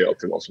säger ja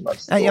till vad som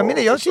helst. Nej,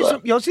 jag ser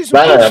som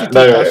positivt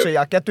alltså,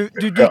 Jack, att du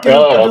dyker upp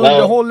och du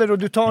underhåller och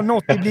du tar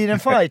något, det blir en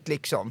fight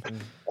liksom.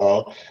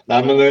 Ja,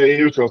 nej men i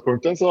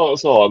utgångspunkten så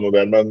sa jag nog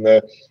det,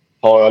 men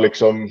har jag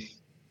liksom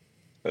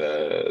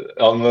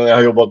när jag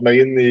har jobbat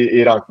mig in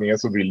i rankningen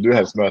så vill du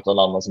helst möta en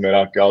annan som är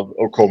rankad,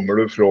 och kommer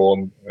du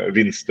från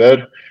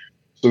vinster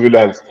så vill du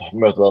helst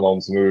möta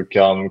någon som du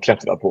kan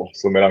klättra på,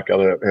 som är rankad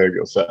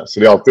högre och så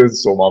det är alltid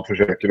så man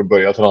försöker att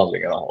börja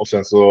förhandlingarna, och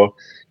sen så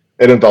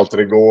är det inte alltid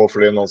det går, för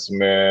det är någon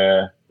som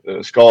är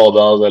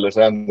skadad eller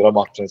så ändrar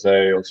matchen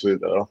sig och så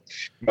vidare.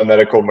 Men när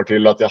det kommer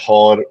till att jag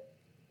har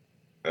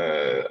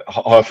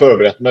jag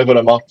förberett mig för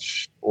en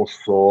match och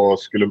så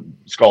skulle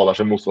skada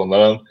sig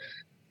motståndaren,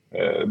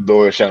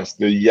 då känns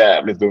det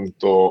jävligt dumt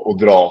att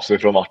dra sig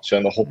från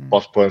matchen och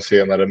hoppas på en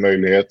senare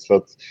möjlighet. För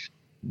att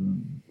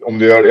om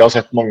du jag har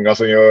sett många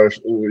som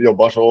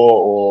jobbar så,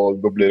 och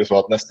då blir det så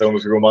att nästa gång du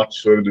ska gå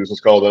match så är det du som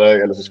skadar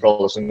dig, eller så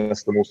skadar sig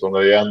nästa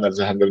motståndare igen, eller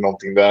så händer det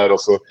någonting där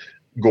och så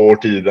går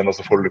tiden och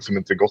så får du liksom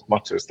inte gått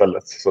matcher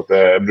istället. Så att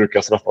det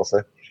brukar straffa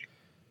sig.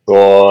 Så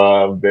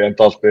det är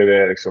inte alltid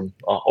det liksom,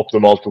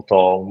 optimalt att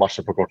ta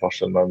matcher på kort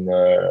varsel,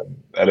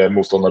 eller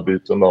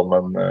motståndarbyten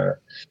då,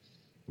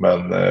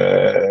 men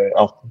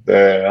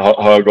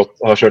har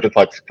jag kört ett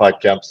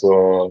fight camp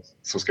så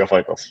ska jag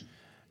fightas.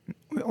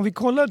 Om vi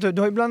kollar,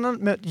 du har ju bland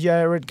annat mött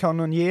Jared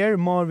Cannonier,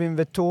 Marvin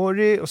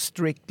Vettori och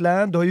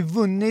Strickland. Du har ju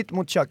vunnit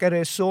mot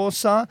Chakare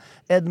Sosa,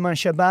 Edman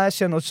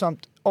Shabasian och samt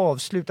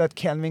avslutat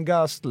Kelvin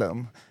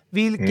Gastelum.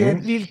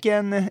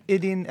 Vilken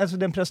är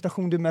den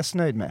prestation du är mest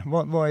nöjd med?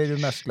 Vad är du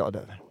mest glad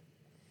över?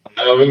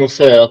 Jag vill nog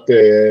säga att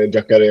det är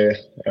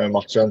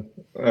Jacare-matchen.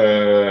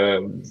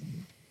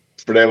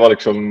 För det var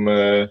liksom...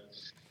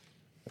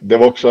 det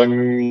var också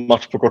en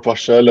match på kort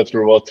varsel. Jag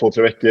tror det var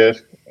 2-3 veckor.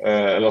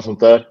 Eller något sånt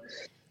där.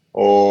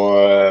 Och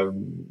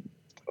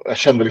jag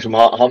kände liksom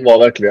han var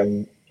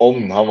verkligen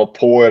han var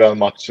på i den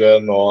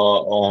matchen,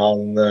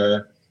 och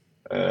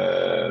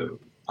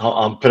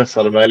han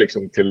pressade mig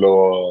liksom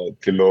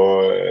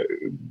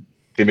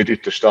till mitt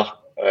yttersta,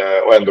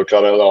 och ändå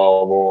klarade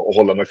av att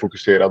hålla mig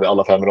fokuserad i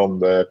alla 5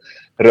 ronder,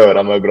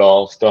 röra mig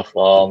bra, straffa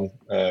han.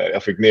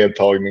 Jag fick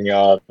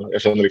nedtagningar.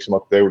 Jag kände liksom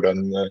att jag gjorde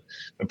en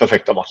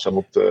perfekta matchen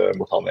mot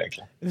han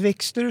egentligen.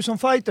 Växte du som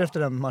fighter efter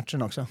den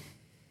matchen också?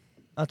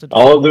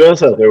 Ja, det vill jag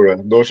säga att jag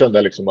gjorde. Då kände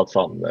jag liksom att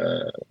fan,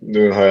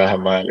 nu hör jag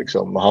hemma här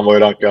liksom. Han var ju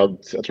rankad,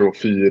 jag tror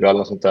 4 eller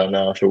något sånt där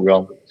när jag slog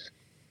han.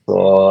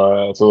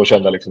 Så då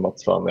kände jag liksom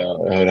att fan,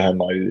 jag hör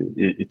hemma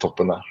i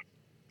toppen där.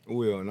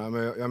 Nej,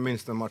 men jag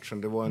minns den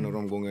matchen. Det var en av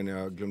de gångerna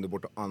jag glömde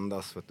bort att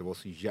andas för att det var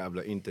så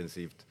jävla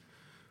intensivt.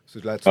 Så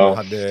det lät som jag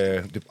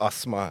hade typ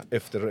astma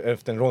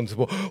efter en rond.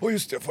 Så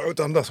just det, jag får ut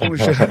andas.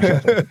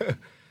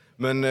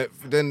 Men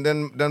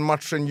den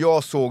matchen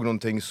jag såg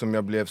någonting som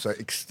jag blev så här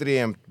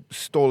extremt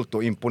stolt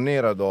och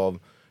imponerad av.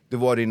 Det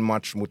var din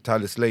match mot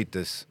Thales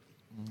Leites.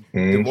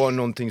 Det var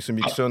någonting som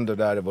gick sönder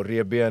där. Det var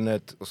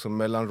revbenet. Och så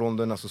mellan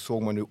ronderna så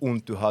såg man hur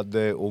ont du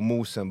hade. Och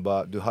Mosen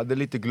bara, du hade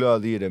lite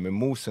glöd i det. Men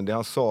Mosen, det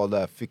han sa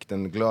där, fick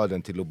den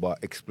glöden till att bara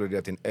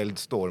explodera till en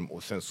eldstorm.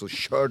 Och sen så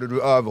körde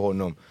du över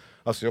honom.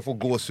 Alltså jag får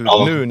gåshud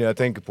nu när jag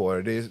tänker på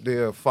det. Det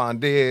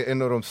är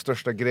en av de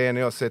största grejerna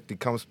jag har sett i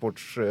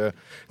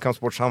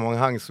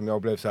kampsportsammanhang som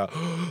jag blev så här: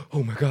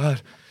 oh my god,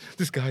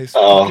 this guy is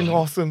fucking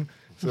awesome.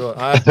 Så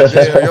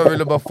jag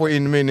ville bara få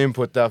in min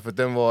input där, för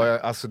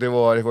det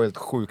var helt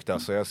sjukt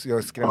alltså.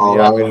 Jag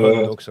skrämde jävligt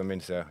hunden också,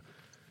 minns jag.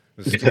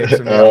 Skrek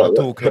som jag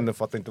tog hunden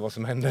för att det inte vad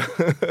som hände.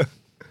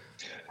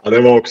 Ja,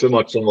 det var också en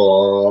match som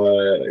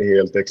var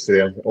helt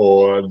extrem,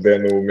 och det är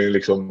nog min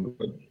liksom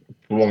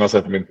på många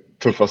sätt min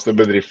tuffaste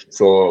bedrift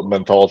så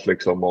mentalt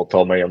liksom, att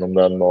ta mig igenom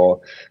den.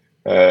 Och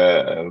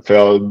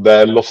för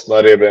där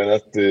lossnade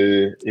revbenet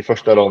i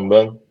första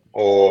ronden,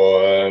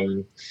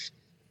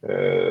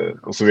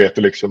 och så vet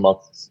du liksom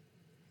att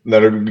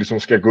när du liksom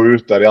ska gå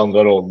ut där i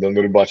andra ronden,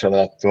 då du bara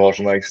känner att du har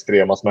såna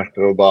extrema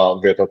smärtor och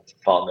bara vet att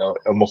fan,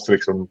 jag måste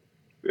liksom,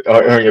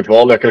 jag har inget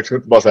val, jag kan liksom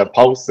inte bara säga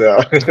paus,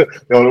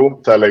 jag har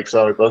ont här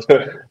liksom, utan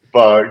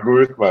bara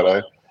gå ut med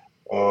det.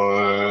 Och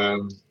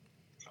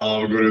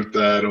går ut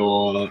där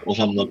och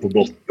hamnar på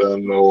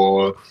botten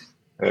och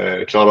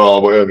klarar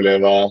av att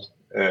överleva,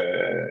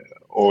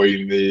 och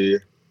in i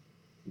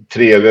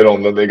tredje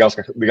ronden. Det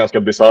är ganska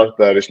bizarrt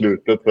där i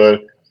slutet,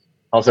 för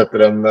han sätter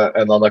en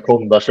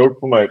anaconda-choke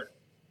på mig,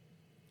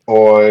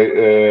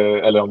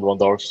 eller om det var en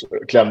darts,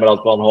 klämmer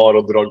allt vad han har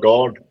och drar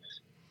guard,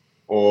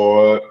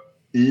 och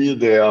i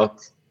det att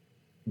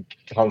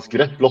hans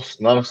grepp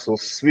lossnar så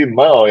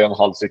svimmar jag i en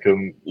halv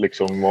sekund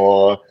liksom,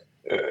 och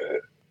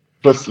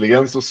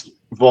plötsligen så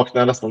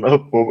vaknar jag nästan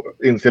upp och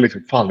inser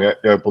liksom, fan, jag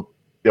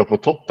är på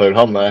topp här, hur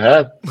hamnar jag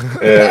här?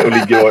 Och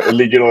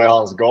ligger då i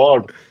hans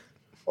gard.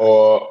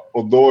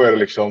 Och då är det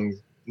liksom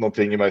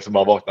någonting i mig som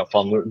bara vaknar,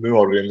 fan, nu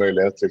har du en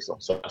möjlighet liksom.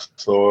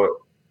 Så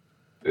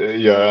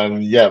gör jag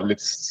en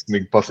jävligt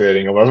snygg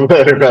passering om jag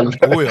är själv.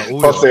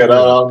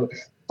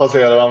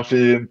 Passerar han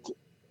fint,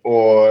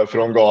 och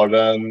från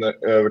garden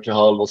över till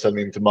halv och sen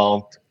in till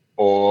mount.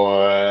 Och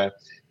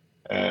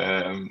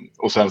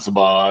Och sen så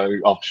bara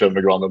kör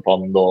med ground and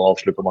pound och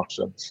avsluta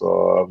matchen.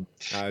 Så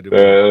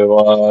det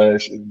var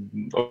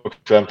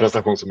också en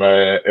prestation som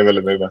jag är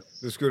väldigt nöjd med.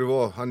 Det skulle det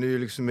vara. Han är ju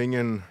liksom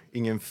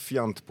ingen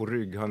fjant på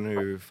rygg. Han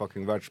är ju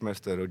fucking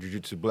världsmästare och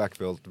jiu-jitsu black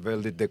belt.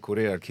 Väldigt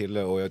dekorerad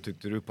kille och jag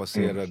tyckte du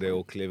passerade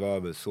och klev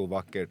över så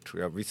vackert.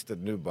 Jag visste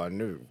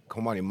nu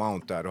kom han i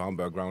mount där och han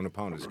började ground and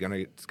pound.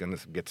 It's gonna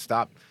get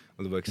stopped.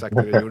 Och det var exakt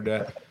det jag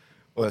gjorde.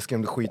 Och jag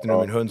skrämde skiten ur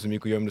min hund som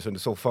gick och gömde sig under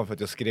soffan för att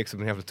jag skrek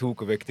som en jävla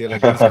tok och väckte hela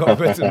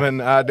grannskapet. Men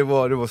det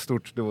var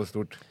stort, det var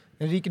stort.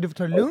 Enrique, du får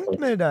ta lugnt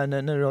med det där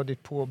när du har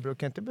ditt påbrå.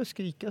 Kan inte börja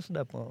skrika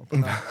sådär på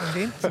natten.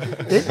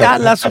 Det är inte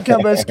alla som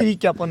kan börja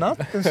skrika på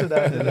natten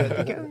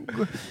sådär.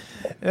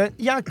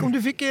 Jack, om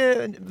du fick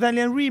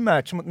välja en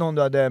rematch mot någon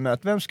du hade mött,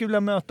 vem skulle du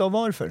vilja möta och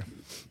varför?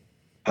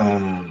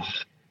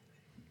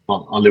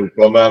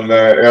 Allihopa, men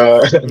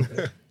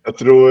jag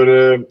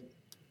tror...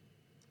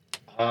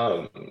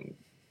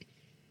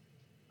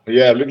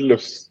 jävligt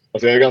lust.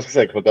 Alltså jag är ganska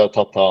säker på att jag har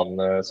tagit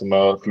han som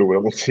jag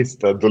förlorade mot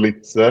sista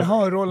Dolitze.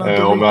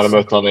 Om jag hade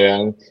mött han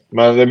igen.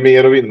 Men det är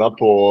mer att vinna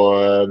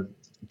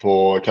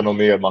på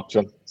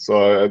kanoniermatchen.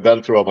 Så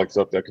den tror jag faktiskt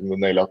att jag kunde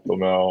nailat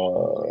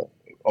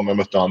om jag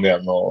mötte han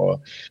igen.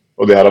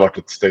 Och det hade varit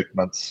ett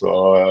statement.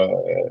 Så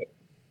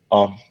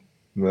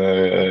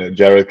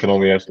Jared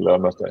kanonier skulle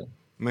jag möta igen.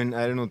 Men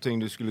är det någonting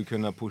du skulle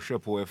kunna pusha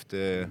på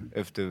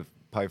efter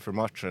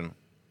Pyfer-matchen?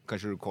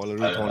 Kanske du kollar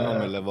ut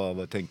honom eller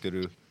vad tänkte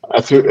du?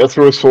 Jag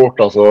tror det är svårt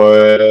alltså.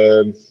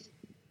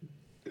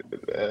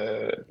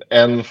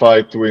 En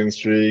fight win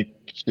streak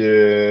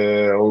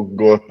och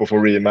gå upp och få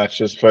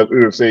rematches. För att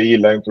UFC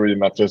gillar inte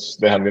rematches.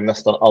 Det händer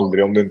nästan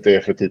aldrig om det inte är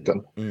för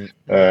titeln.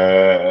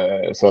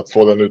 Så att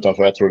få den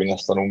utanför, jag tror det är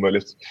nästan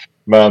omöjligt.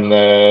 Men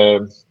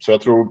så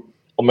jag tror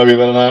om jag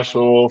vinner den här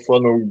så får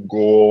jag nog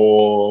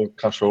gå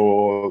kanske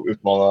och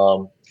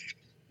utmana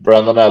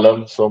Brandon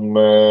Allen som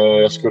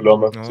jag skulle ha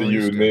mött i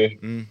juni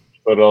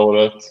förra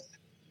året.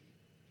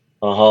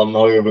 Han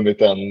har ju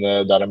vunnit en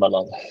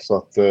däremellan. Så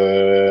att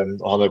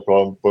han är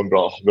på en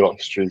bra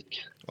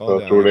streak. Så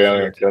jag tror det är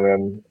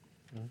egentligen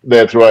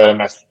det tror jag är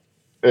mest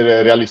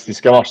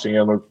realistiska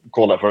matchningen att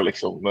kolla för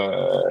liksom,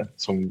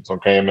 som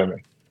kan ge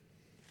mig.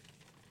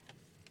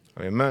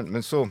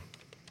 Men så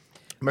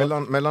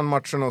mellan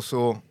matcherna och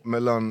så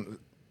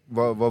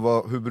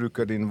hur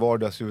brukar din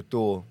vardag se ut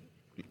då?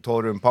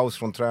 Tar du en paus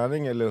från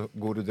träning eller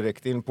går du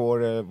direkt in på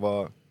det?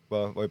 Vad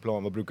är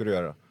planen? Vad brukar du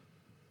göra?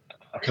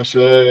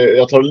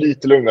 Jag tar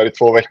lite lugnare i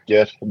 2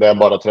 veckor där jag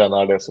bara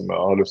tränar det som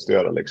jag har lust att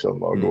göra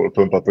liksom, och går och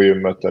pumpar på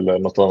gymmet eller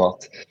något annat.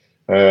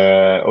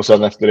 Och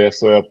sen efter det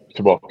så är jag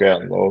tillbaka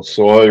igen och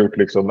så har jag gjort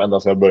liksom ända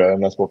sedan jag började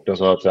den här sporten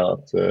så har jag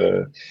tränat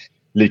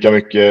lika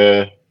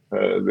mycket.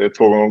 Det är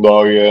 2 gånger om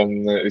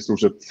dagen i stort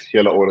sett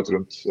hela året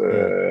runt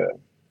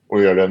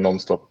och gör det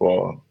nonstop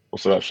och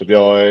sådär. Så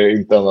jag är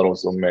inte en av dem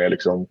som är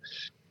liksom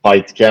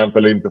fight camp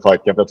eller inte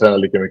fight camp. Jag tränar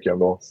lika mycket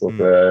ändå. Så,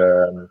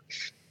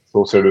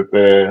 så ser det ut.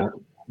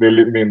 Det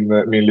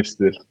är min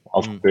livsstil.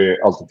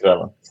 Alltid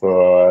träna. Så,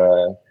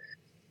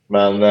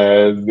 men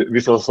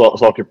vissa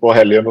saker på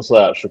helgen och så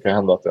här så kan det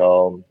hända att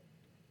jag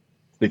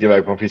sticker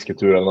iväg på en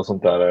fisketur eller något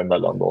sånt där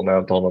emellan då. När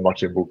jag inte har någon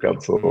match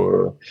inbokad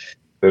så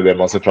det är det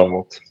man ser fram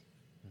emot.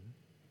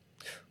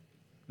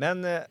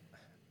 Men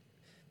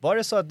var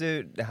det så att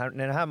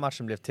när den här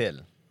matchen blev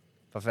till?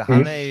 För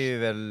han är ju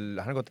väl,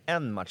 han har gått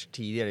en match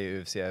tidigare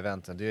i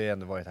UFC-eventen. Du har ju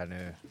ändå varit här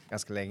nu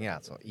ganska länge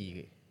alltså,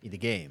 i the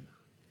game.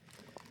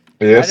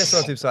 Yes. Är det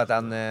så typ så att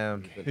han,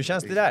 hur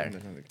känns det där?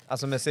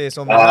 Alltså med sig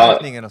som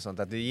beräkningen och sånt,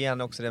 att du ger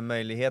han också den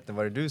möjligheten.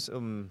 Var det du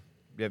som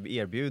blev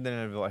erbjuden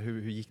eller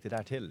hur gick det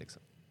där till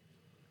liksom?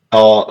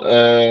 Ja,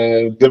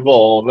 det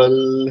var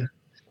väl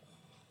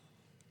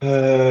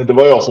det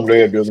var jag som blev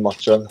erbjuden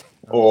matchen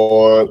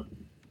och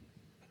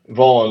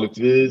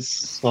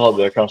vanligtvis så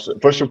hade jag kanske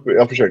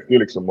jag försökte ju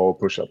liksom att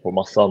pusha på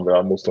massa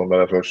andra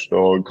motståndare först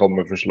och kom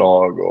med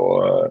förslag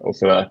och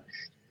sådär.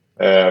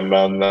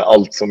 Men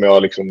allt som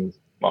jag liksom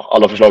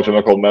alla förslag som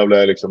jag kom med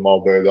blev liksom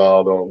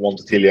avböjda, de var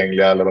inte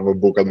tillgängliga eller de var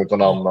bokade mot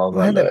någon annan.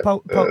 Vad hände?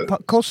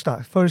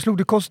 Costa? Föreslog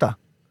du Costa?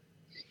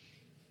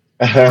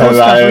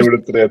 Nej, jag gjorde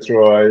inte det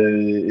tror jag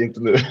inte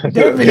nu.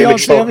 Det vill jag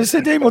säga, jag vill se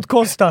dig mot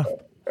Costa.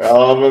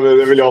 Ja, men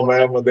det vill jag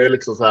med. Men det är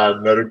liksom så här,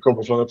 när du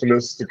kommer från en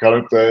förlust så kan du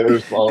inte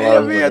utmana.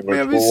 Jag vet, men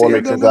jag vill se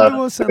liksom den.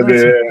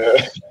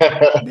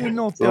 Det är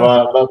något så,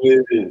 men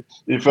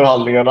i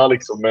förhandlingarna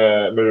liksom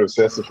med UFC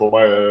så får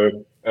man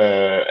ju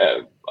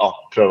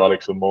pröva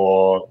liksom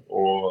och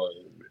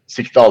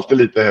sikta alltid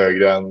lite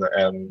högre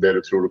än det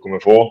du tror du kommer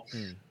få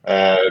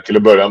till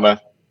att börja med.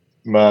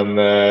 Men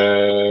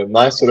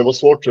nej, så det var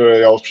svårt.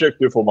 Jag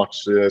försökte ju få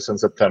match sedan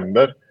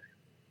september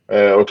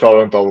och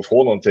klarade inte av att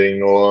få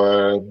någonting och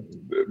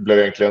blev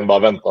egentligen bara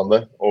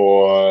väntande.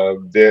 Och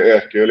det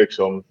ökar ju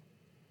liksom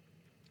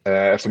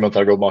eftersom jag inte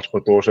har gått match på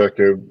ett år så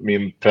ökar ju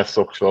min press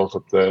också. Så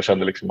att jag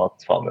kände liksom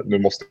att fan, nu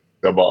måste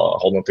jag bara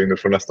ha någonting, nu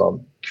får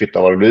nästan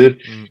kvitta vad det blir.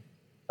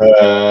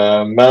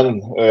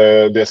 Men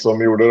det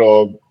som gjorde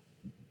då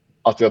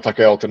att jag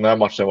tackade ja till den här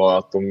matchen var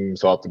att de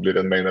sa att det blir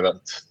en main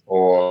event.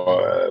 Och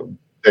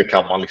det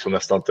kan man liksom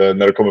nästan inte.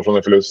 När du kommer från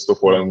en förlust och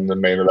får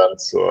en main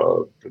event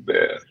så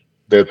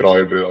det är ett bra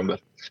erbjudande.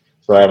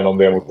 Så även om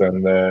det är mot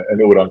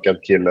en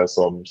orankad kille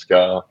som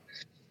ska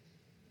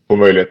få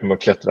möjligheten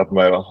att klättra på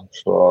mig, va?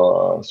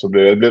 Så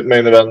blir det ett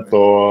main event,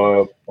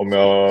 och om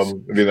jag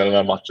vinner den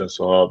här matchen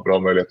så har jag bra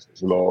möjlighet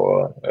till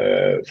att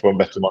få en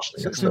bättre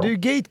matchning. Så du är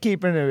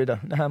gatekeeper nu i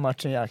den här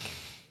matchen, Jack?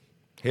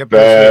 Helt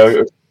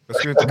plötsligt. Jag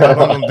skulle inte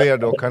kalla honom det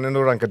då. Han är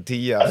nog rankad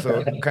 10. Så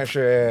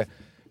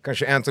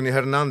kanske Anthony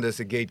Hernandez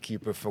är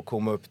gatekeeper för att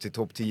komma upp till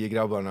topp 10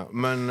 grabbarna.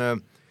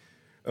 Men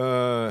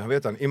jag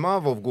vet han,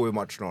 Imavov går ju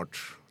match snart.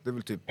 Det är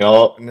väl typ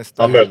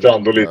nästa han möter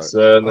Andolitz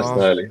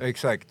nästa helg.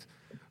 Exakt.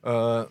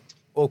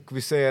 Och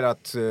vi säger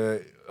att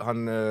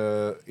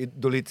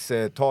Dolitz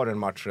tar den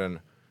matchen.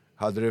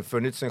 Hade det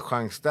funnits en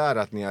chans där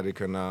att ni hade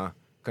kunnat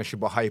kanske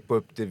bara hypa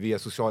upp det via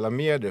sociala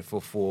medier för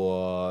att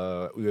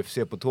få UFC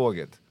på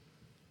tåget?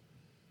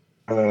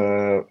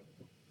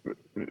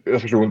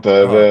 Jag förstår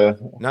inte.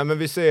 Nej, men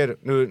vi ser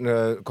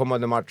nu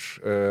kommande match.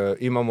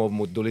 Imamov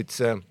mot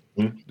Dolitze.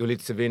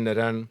 Dolitze vinner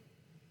den.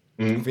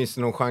 Finns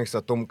det någon chans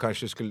att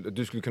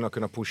du skulle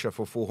kunna pusha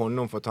för att få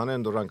honom? För att han är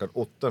ändå rankad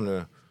 8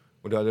 nu.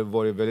 Och det hade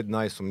varit väldigt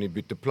nice om ni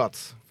bytte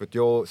plats. För att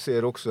jag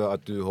ser också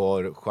att du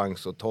har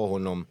chans att ta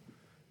honom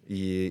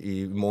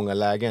i många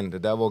lägen. Det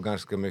där var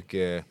ganska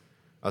mycket,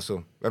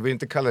 alltså, jag vill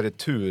inte kalla det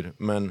tur,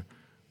 men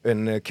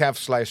en calf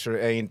slicer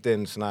är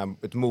inte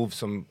ett move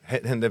som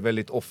händer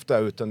väldigt ofta,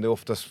 utan det är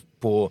oftast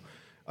på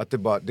att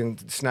den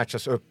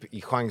snatchas upp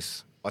i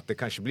chans att det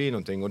kanske blir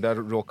någonting, och där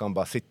råkar han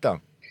bara sitta.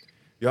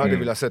 Jag hade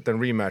velat sätta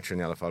en rematchen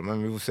i alla fall,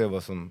 men vi får se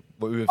vad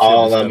UFC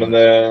bestämmer. Men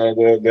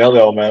det hade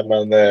jag med,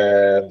 men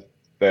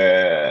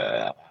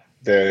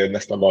det är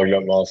nästan bara att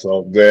glömma.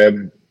 Alltså.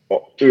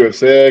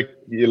 UFC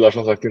gillar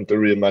som sagt inte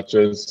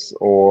rematches,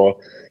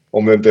 och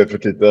om det inte är för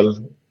titel.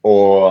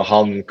 Och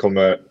han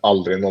kommer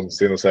aldrig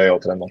någonsin att säga ja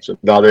till den matchen.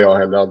 Det hade jag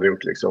heller aldrig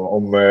gjort. Liksom.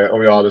 Om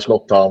jag hade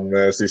slått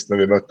han sist när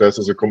vi möttes,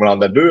 och så kommer han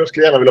där. Du,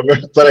 ska gärna vilja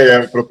möta dig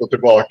igen för att få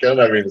tillbaka den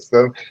här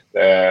vinsten.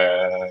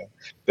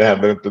 Det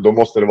händer inte. Då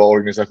måste det vara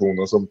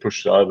organisationen som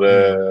pushar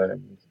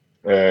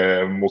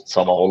mot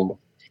samma håll.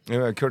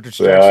 Ja, Curtis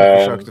Jackson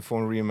försökte få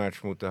en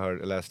rematch mot det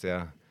här, läste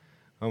jag.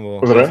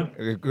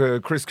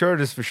 Chris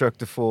Curtis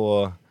försökte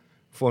få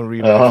en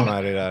rematch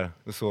med det där.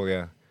 Det såg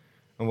jag.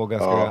 Han var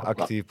ganska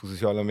aktiv på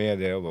sociala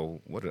medier. Jag bara,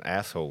 what an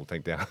asshole,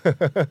 tänkte jag.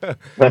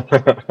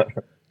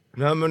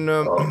 Nej, men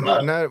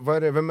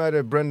vem är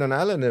det Brendan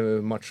Allen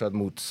är matchad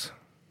mot?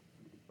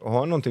 Har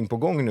han någonting på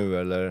gång nu,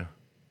 eller?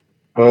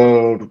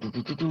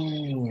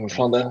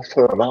 Fan, det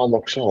för han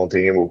också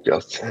någonting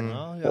inbokat.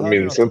 Jag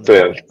minns inte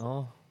det.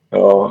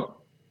 Ja.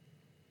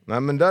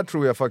 Nej, men där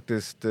tror jag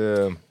faktiskt...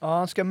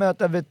 han ska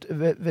möta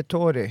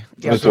Vettori.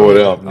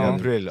 Vettori, i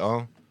april,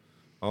 ja.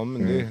 Ja,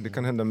 men det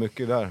kan hända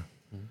mycket där.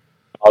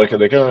 Ja, det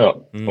kan jag göra.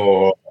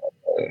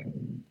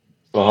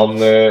 Så han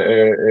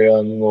är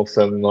en, och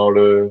sen har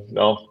du...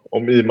 Ja,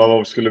 om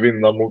Imamov skulle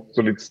vinna mot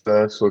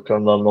Dolitze så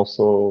kan den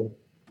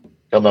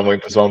vara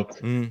intressant.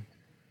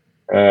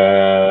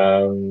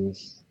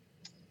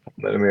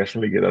 Det är mer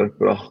som ligger där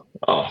uppe då.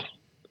 Ja.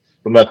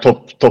 De här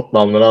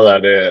toppnamnen där,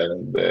 det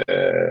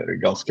är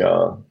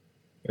ganska...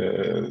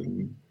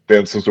 det är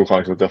inte så stor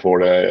chans att jag får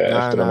det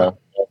efter de här.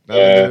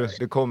 Nej,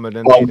 det kommer,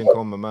 den tiden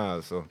kommer med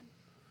alltså.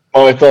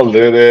 Man vet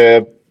aldrig,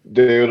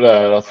 det är ju det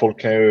där att folk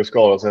kan ju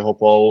skada sig,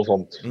 hoppa av och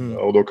sånt.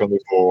 Och då kan du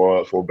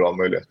få bra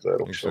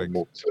möjligheter också. Exakt.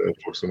 Mot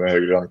folk som är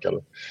högre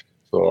rankade.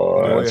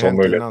 Så en sån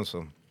möjlighet.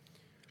 Alltså.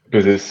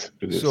 Precis.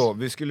 Så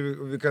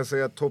vi kan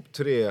säga topp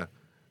 3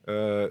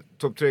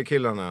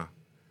 killarna.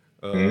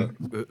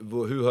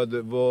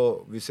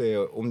 Vi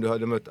säger, om du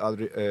hade mött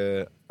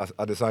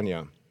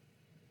Adesanya,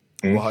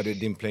 vad hade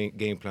din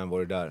gameplan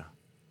varit där?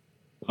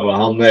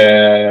 Ja,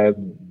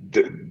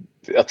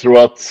 jag tror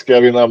att ska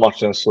jag vinna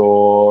matchen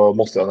så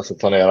måste jag nästan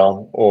ta ner han.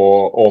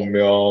 Och om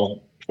jag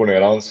får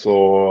ner han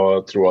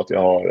så tror jag att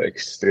jag har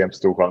extremt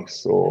stor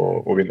chans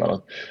att vinna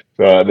den.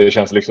 För det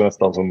känns liksom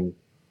nästan som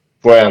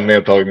får en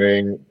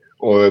nedtagning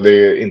och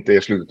det inte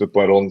är slutet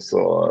på en rond,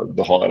 så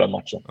då har jag den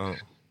matchen.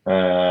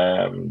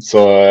 Så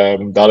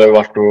det hade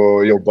varit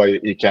att jobba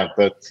i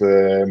campet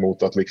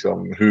mot att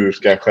liksom, hur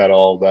ska jag skära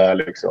av det här,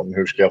 liksom,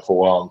 hur ska jag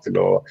få han till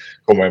att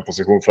komma i en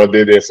position, för det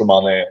är det som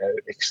han är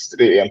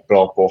extremt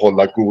bra på, att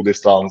hålla god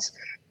distans,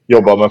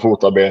 jobba med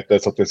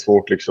fotarbetet så att det är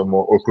svårt liksom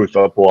att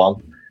skjuta på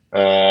han.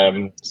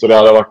 Så det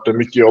hade varit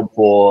mycket jobb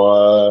på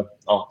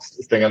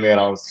stänga ner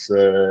hans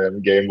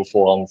game och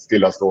få han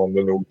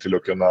stillastående nog till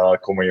att kunna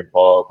komma in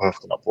på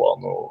höfterna på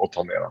han och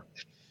ta ner han.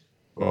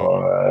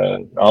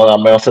 Men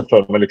jag har sett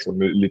för mig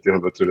liksom lite i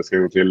huvudet hur det ska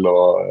gå till,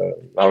 och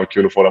det var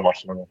kul att få den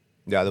matchen.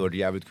 Ja, det var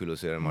jävligt kul att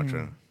se den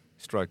matchen.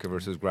 Striker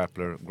versus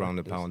grappler, ground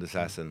and pound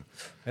assassin.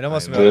 Men då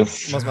måste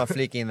man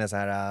flika in en så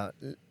här,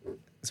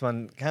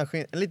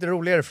 kanske en lite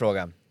roligare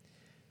fråga.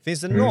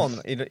 Finns det någon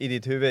i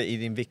ditt huvud, i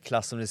din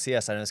viktklass, som du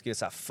ser så här, den skulle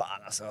säga,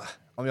 fan alltså,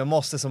 om jag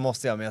måste så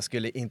måste jag, men jag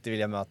skulle inte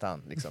vilja möta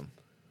han liksom?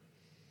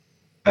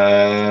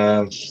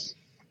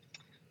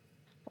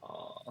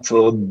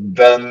 Så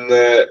den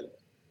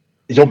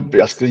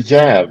Jobbigaste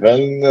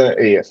jäveln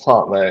är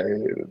fan...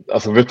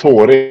 Alltså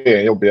Vettori är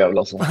en jobbig jävel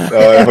alltså.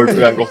 Jag har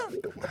redan gått...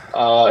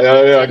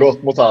 jag har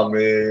gått mot han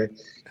i...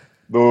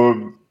 Då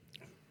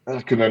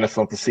kunde jag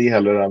nästan inte se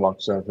heller den här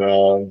matchen. För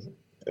jag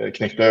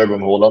knäckte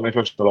ögonhålan i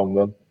första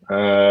ronden.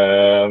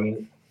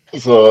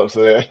 Så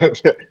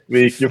vi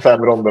gick ju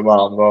 5 ronder med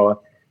han.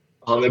 Och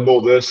han är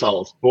både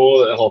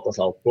southpaw, jag hatar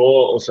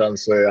southpaw. Och sen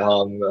så är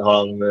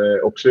han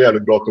också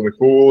jävligt bra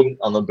kommission.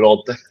 Han har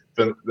bra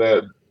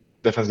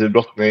defensiv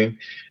brottning.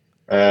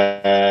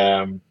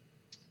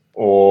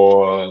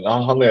 Och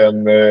han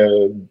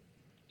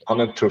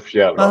är en tuff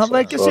jävel. Men han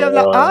verkar så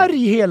jävla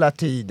arg hela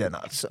tiden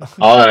alltså.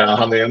 Ja,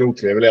 han är en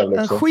otrevlig jävel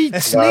också. Han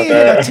skitsned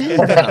hela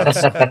tiden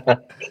alltså.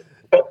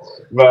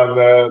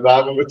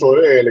 Men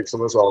Vittoria är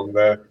liksom en sån...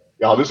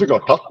 Jag hade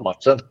såklart tagit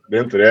matchen, det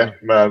är inte det.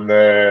 Men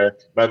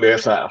det är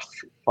så här,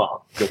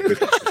 fan, jobbigt.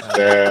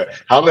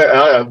 Han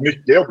är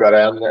mycket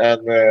jobbigare än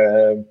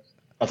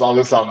alltså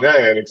Alessandria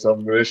är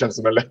liksom, det känns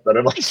som en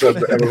lättare match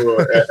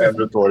än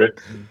Vittoria.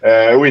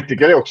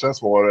 Whittaker är också en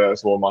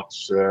svår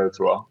match,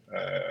 tror jag.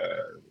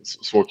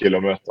 Svår kille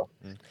att möta.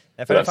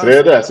 Så det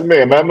är det som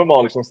är med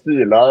MMA, liksom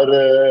stilar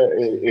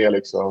är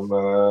liksom...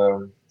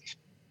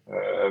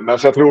 Men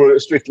så jag tror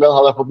Strickland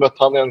hade fått mött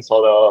han igen,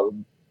 så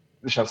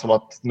det känns som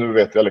att nu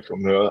vet jag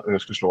liksom hur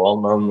jag ska slå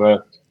han.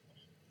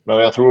 Men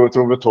jag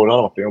tror Vittoria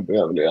har varit en jobbig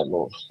jävel igen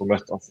och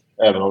möta.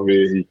 Även om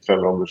vi gick 5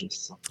 ronder.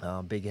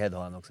 Ja, big head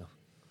har han också.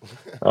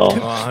 Ja.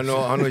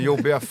 Han har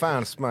jobbiga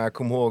fans med. Jag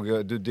kommer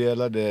ihåg, du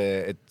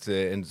delade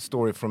en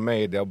story från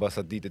mig där jag bara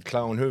satt dit ett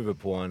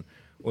clownhuvud på han.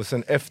 Och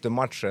sen efter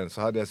matchen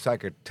så hade jag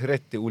säkert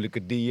 30 olika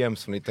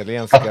DMs från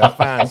italienska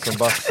fans som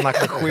bara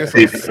snackade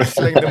skit, som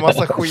slängde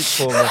massa skit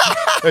på mig.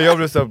 Och jag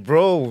blev såhär,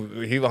 bro,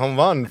 han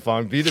vann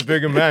fan, be the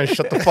bigger man,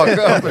 shut the fuck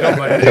up. Och jag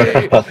bara,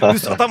 nej, du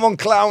sa att han var en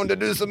clown, det är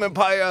du som är en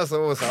pajas.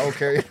 Och så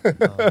okej.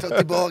 Ta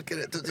tillbaka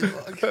det.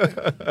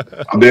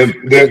 Ja,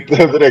 det är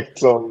inte direkt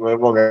som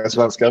många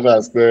svenska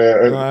fans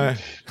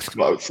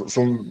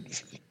som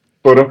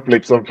står upp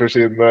liksom för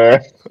sin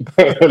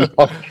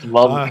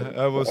landsman.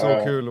 Det var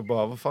så kul och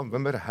bara, vad fan,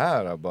 vem är det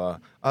här? Jag bara,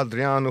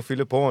 Adriano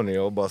Filipponi,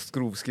 och bara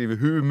skriver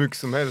hur mycket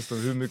som helst och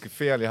hur mycket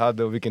fel jag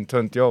hade och vilken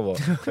tönt jag var.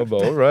 Jag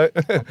bara, all right.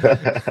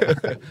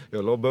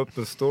 Jag lobbade upp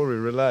en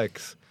story,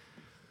 relax.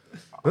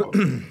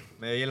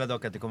 Men jag gillar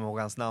dock att du kommer ihåg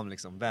hans namn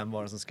liksom. Vem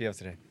var det som skrev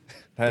till dig?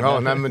 Ja,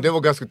 nej, men det var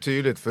ganska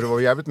tydligt, för det var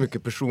jävligt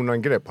mycket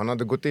personangrepp. Han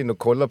hade gått in och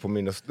kollat på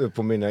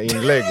mina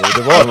inlägg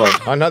och det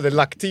var, han hade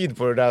lagt tid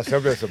på det där, så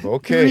jag blev så bara,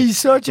 okej.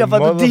 Researcha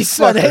för att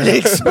dissa dig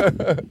liksom.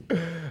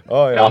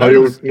 Jag har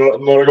gjort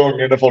några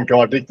gånger när folk har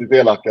varit riktigt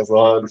elaka, så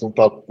har jag liksom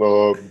tagit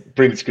och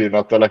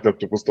printscreenat och lagt upp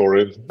det på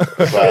storyn.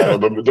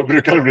 Och då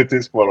brukar det bli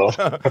tyst på dem.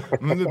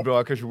 Men det är bra,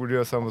 jag kanske borde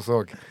göra samma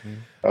sak.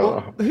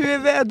 Ja. Hur är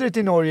vädret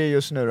i Norge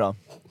just nu då?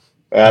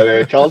 Det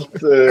är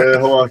kallt,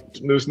 har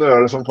varit, nu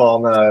snöar det som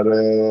fan här,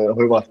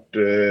 har ju varit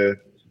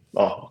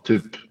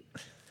typ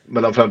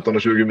mellan 15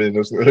 och 20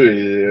 minus nu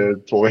i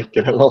 2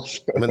 veckor eller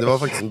något. Men det var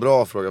faktiskt en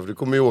bra fråga, för du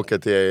kommer ju åka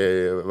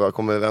till, vad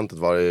kommer eventet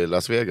vara i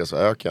Las Vegas,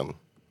 öken,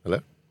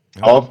 eller?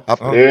 Ja,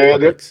 det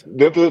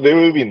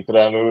är ju vinter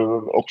där nu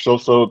också,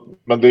 så,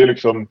 men det är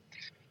liksom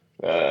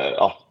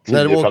 10,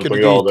 när åker du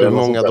dit, hur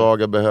många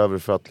dagar dagar behöver du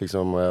för att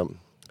liksom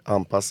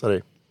anpassa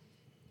dig?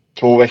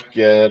 2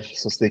 veckor,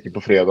 så sticker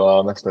på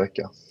fredag nästa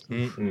vecka.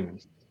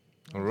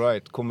 All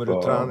right. Kommer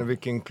du träna,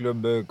 vilken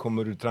klubb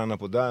kommer du träna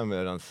på där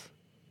medans?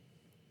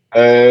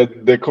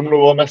 Det kommer nog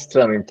vara mest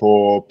träning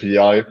på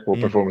PI, på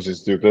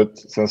Performance-institutet.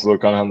 Sen så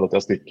kan det hända att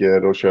jag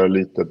sticker och kör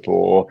lite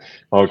på...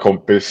 Jag har en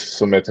kompis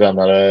som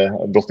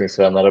är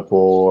brottningstränare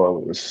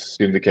på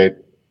Syndicate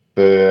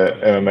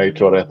MMA, tror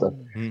jag det heter.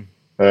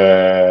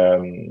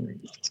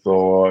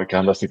 Så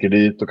kan jag sticka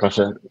dit och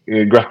kanske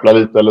grappla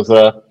lite eller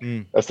sådär.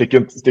 Jag sticker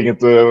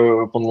inte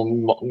på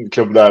någon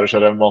klubb där och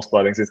kör en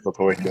massparring sista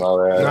 2 veckorna.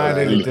 Nej,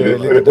 det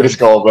är lite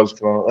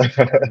riskabelt.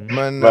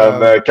 Men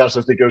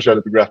kanske sticker och kör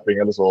lite grappling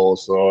eller så. Och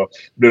så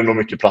blir det nog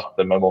mycket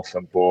plattor med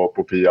mossen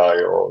på PI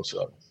och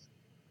så.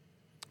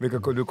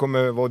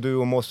 Du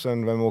och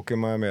mossen, vem åker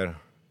med mer?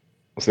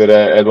 Och så är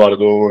det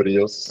Eduardo och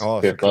Rios.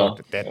 Ja, såklart.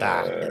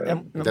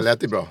 Det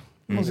lät ju bra.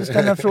 Jag måste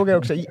ställa en fråga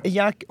också.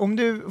 Jack, om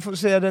du får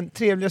säga den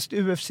trevligaste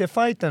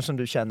UFC-fightern som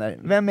du känner,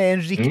 vem är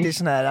en riktig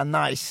sån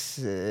här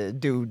nice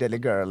dude eller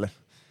girl?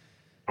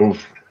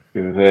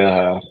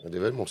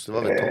 Det måste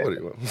vara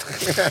Vittoria.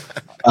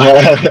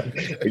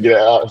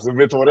 Alltså,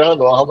 Vittoria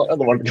har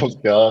ändå varit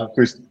ganska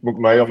schysst mot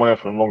mig om man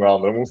jämför med många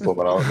andra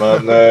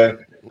motståndare. Men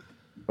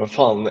vad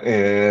fan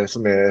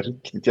som är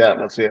riktigt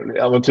jävla trevlig?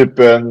 Ja, men typ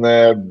en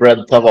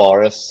Brad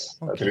Tavares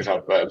till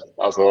exempel.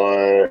 Alltså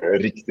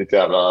riktigt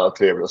jävla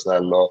trevlig och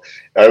snäll. Och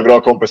jag är en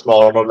bra kompis med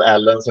Arnold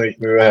Allen som gick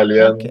nu i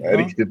helgen.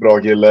 Riktigt bra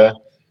kille.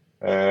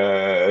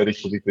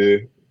 Riktigt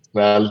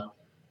snäll.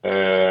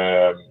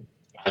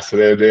 Alltså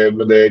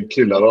det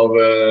kryllar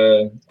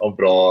av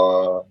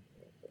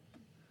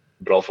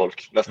bra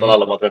folk. Nästan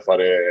alla man träffar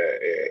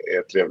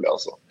är trevliga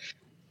alltså.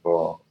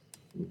 Så,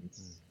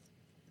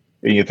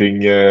 ingenting,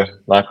 nej,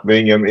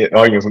 jag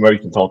har ingen som är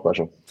riktigt hatar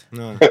så.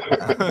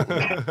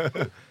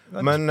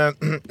 Men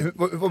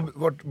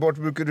vart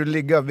brukar du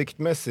ligga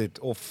viktmässigt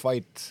och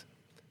fight?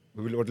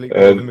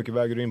 Hur mycket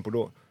väger du in på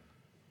då?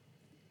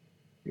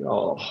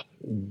 Ja,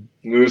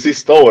 nu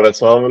sista året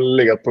så har jag väl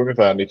legat på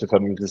ungefär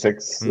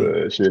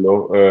 95-96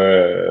 kilo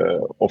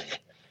off.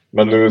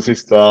 Men nu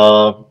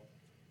sista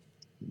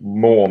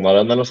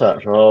månaden eller så här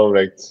så har jag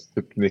vägt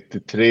typ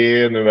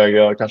 93, nu väger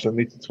jag kanske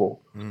 92.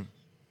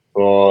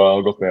 Och jag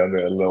har gått ner en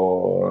del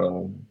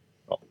och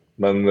ja.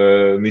 Men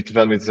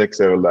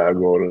 95-96 är väl där jag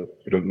går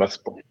runt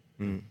mest på.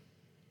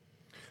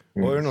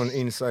 Har du någon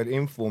inside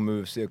info om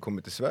UFC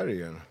kommer till Sverige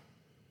igen?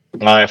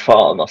 Nej,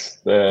 fan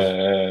alltså.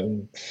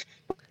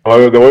 Det har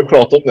ju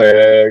pratat om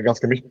det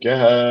ganska mycket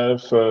här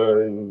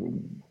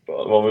det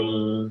var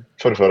väl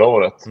förra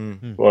året.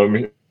 Det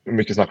var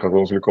mycket snack om att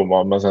de skulle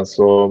komma, men sen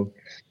så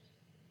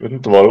jag vet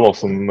inte vad det var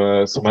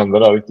som hände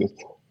där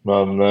riktigt.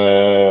 Men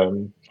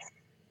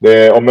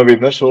om jag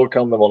vinner så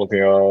kan det vara någonting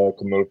jag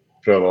kommer att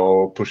pröva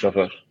och pusha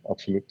för,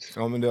 absolut.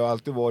 Ja, men det har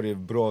alltid varit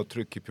bra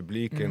tryck i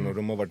publiken och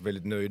de har varit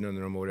väldigt nöjda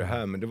när de varit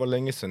här, men det var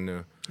länge sedan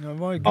nu. Jag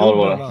var i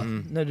Globen, va?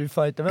 När du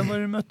fightade. Vem var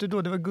det du mötte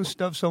då? Det var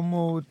Gustafsson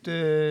mot,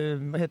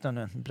 vad heter han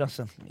nu?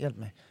 Brassen, hjälp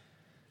mig.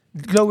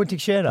 Glover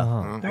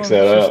Teixeira.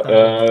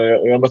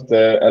 Jag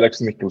mötte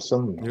Alex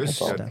Nicholson.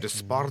 Just det, The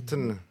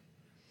Spartan.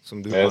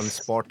 Som du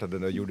anspartade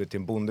och gjorde till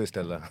en bonde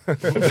istället. Han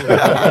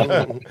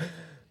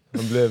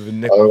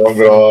blev det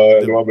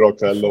var en bra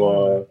kväll. Det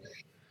var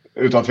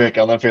utan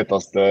tvekan den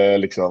fetaste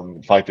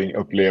liksom,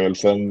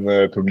 fighting-upplevelsen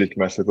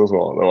publikmässigt och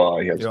så. Det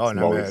var helt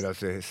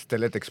alltså,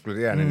 stället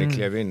exploderade när ni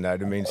klev in där.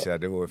 Du minns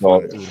jag, det var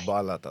fan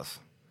urballat alltså.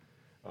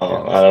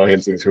 Ja, det var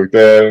helt sinnessjukt.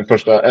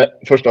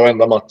 Första och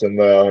enda matchen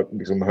där jag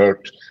liksom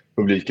hört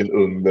publiken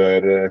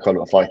under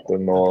själva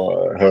fighten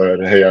och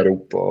hör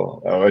hejarop.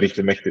 Och det var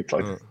riktigt mäktigt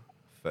faktiskt.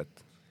 Fett.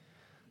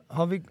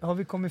 Har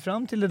vi kommit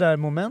fram till det där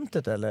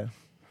momentet eller?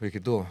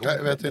 Vilket då?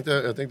 Jag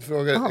tänkte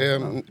fråga.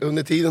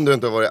 Under tiden du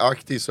inte har varit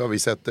aktiv så har vi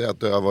sett att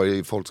du har varit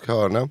i folks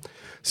hörna.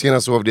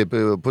 Senast såg vi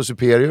det på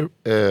Superior.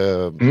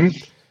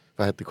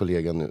 Vad hette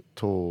kollegan nu?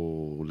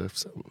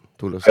 Tollefsen?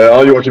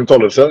 Ja, Joakim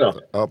Tollefsen, ja.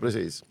 Ja,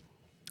 precis.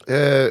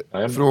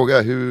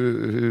 Fråga,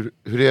 hur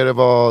är det att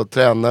vara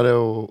tränare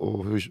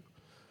och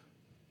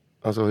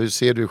hur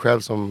ser du själv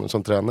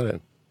som tränare?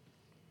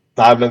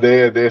 Nej, men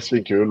det är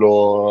svinkul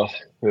och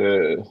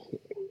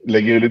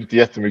lägger ju inte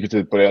jättemycket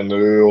tid på det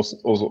nu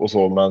och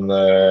så, men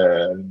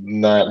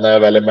när jag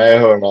väl är med i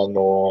hörnan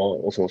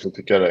och så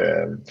tycker jag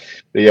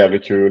det är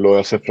jävligt kul och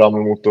jag ser fram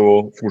emot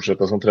att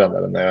fortsätta som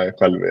tränare när jag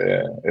själv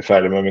är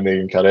färdig med min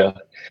egen karriär.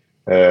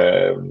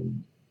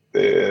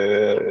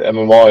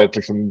 MMA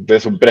är det är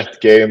så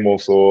brett game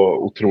och så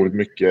otroligt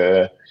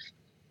mycket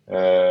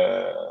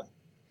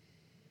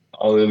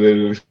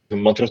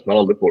man tröttnar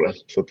aldrig på det.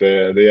 Så det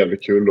är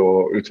jävligt kul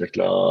att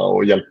utveckla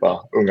och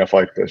hjälpa unga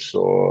fighters.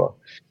 Och,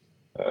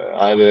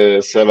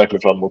 det ser jag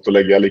verkligen fram emot att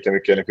lägga lika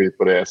mycket energi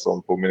på det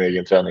som på min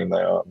egen träning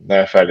när jag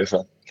är färdig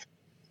sen.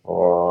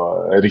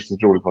 Och det är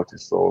riktigt roligt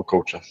faktiskt att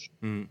coacha.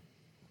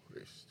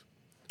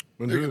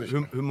 Men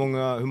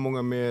hur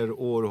många mer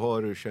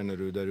år känner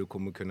du där du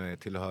kommer kunna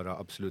tillhöra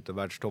absoluta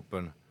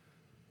världstoppen?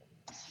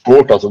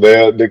 Svårt alltså.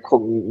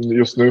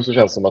 Just nu så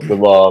känns det som att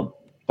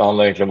det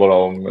handlar egentligen bara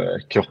om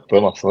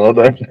kroppen. Alltså.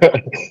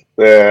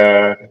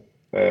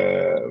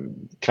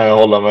 Kan jag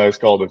hålla mig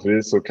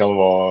skadefri så kan det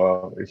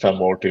vara i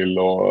 5 år till.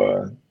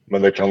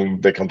 Men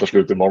det kan ta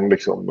slut imorgon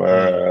liksom,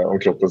 om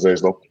kroppen säger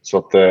stopp. Så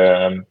att,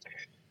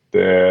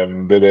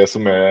 det är det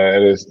som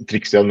är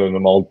trixiga nu när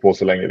man har hållit på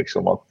så länge.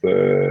 Liksom, att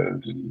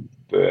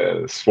det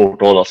är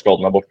svårt att hålla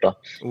skadorna borta.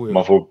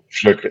 Man får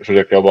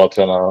försöka bara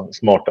träna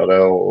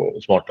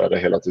smartare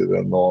hela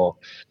tiden.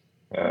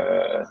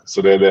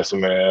 Så det är det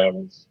som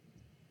är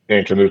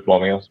egentligen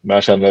utmaningen. Men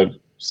jag känner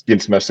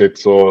skillsmässigt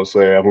så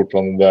är jag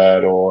fortfarande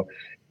där och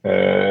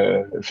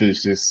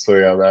fysiskt så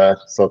är jag där.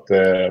 Så att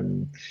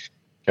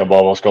kan jag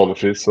bara vara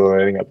skadefri så är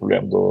det inga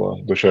problem.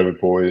 Då kör vi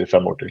på i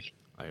 5 år till.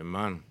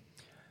 Jajamän.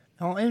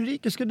 Ja,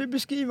 Enrique, ska du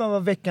beskriva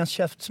vad veckans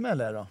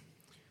käftsmäll är då?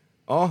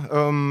 Ja,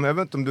 jag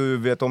vet inte om du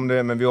vet om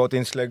det, men vi har ett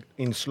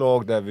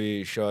inslag där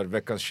vi kör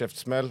veckans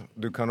käftsmäll.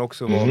 Du kan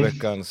också vara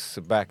veckans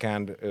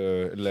backhand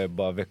eller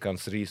bara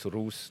veckans ris och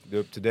ros. Det är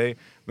upp till dig.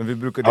 Men vi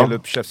brukar dela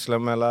upp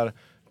käftsmällar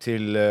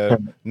till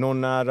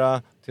någon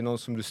nära, till någon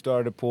som du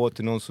störde på,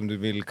 till någon som du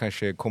vill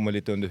kanske komma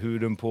lite under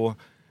huden på.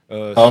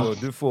 Så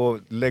du får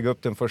lägga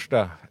upp den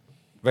första.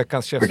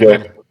 Veckans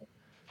käftsmäll.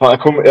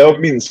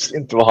 Jag minns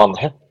inte vad han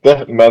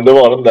hette, men det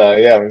var den där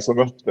jäveln som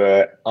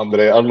mötte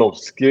Andrei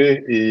Arlovski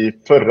i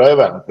förra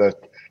eventet.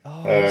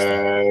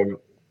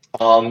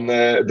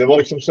 Det var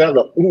liksom så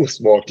jävla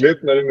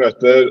osmakligt när du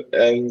möter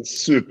en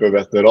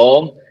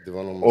superveteran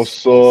och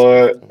så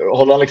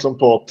håller han liksom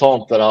på att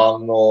tantera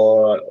han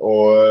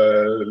och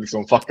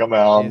liksom fucka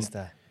med han.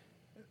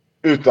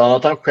 Utan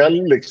att han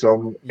själv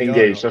liksom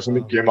engagerar så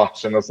mycket i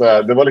matchen och så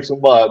här. Det var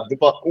liksom bara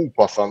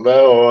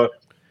opassande och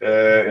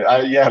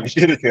jävligt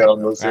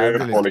irriterande att se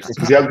på, liksom.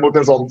 Speciellt mot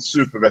en sån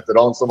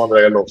superveteran som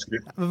Andrei Arlovski.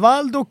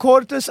 Valdo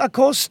Cortes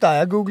Acosta,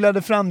 jag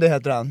googlade fram det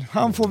heter han.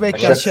 Han får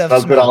veckans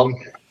käftsmäll.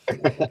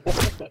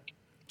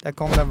 Där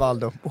kom den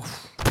Valdo.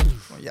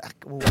 Jack.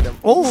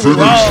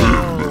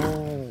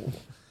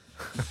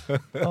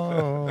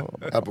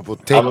 Apropå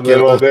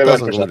tecken 8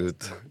 som kommer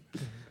ut.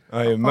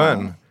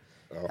 Jajamän.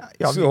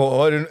 Ja.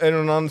 Så, är det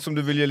någon annan som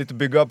du vill ge lite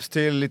big ups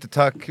till, lite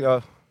tack,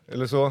 ja,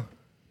 eller så?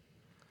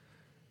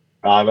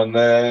 Ja, men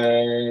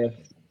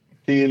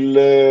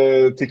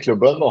till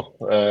klubben då.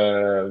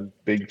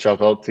 Big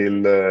shoutout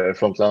till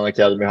Frontline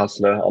Academy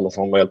Hassle, alla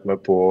som har hjälpt mig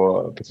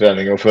på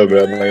träning och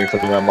förberedningar inför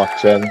den här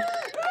matchen.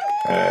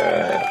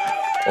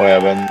 Och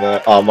även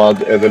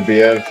Ahmad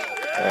Edelbeer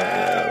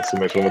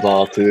som är från ett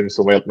annat team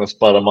som har hjälpt mig att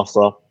sparra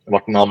massa.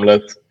 Martin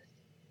Hamlet.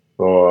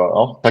 Så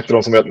ja, tack till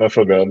de som har hjälpt mig att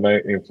förbereda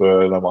mig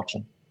inför den här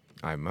matchen.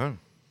 Jajamän.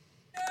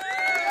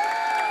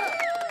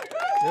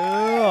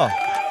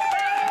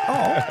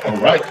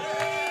 All right.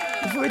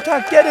 Då får vi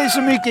tacka dig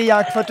så mycket,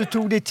 Jack, för att du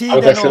tog dig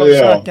tiden tack ska och du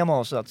göra. snacka med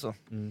oss alltså.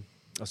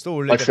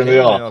 Stor Tack lycka ska till ni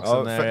ha. nu också.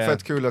 Ja, när,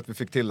 fett kul att vi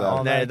fick till det här.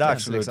 Ja, när det är dags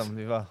absolut. liksom.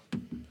 Vi var...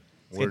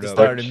 Ska inte Word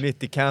störa up. dig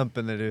mitt i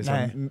campen när du är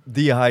Nej. så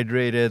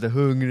dehydrated,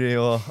 hungrig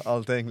och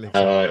allting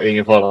liksom.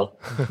 Ingen fara.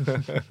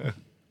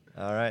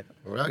 All right.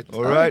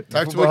 All right.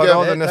 Tack Du så får höra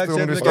av dig mycket. nästa Tack så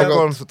gång du är i mycket.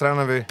 Stockholm så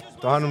tränar vi.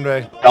 Ta hand om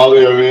dig. Ja,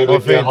 det gör vi.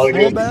 Vad fint. Ha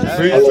det gött. Bra,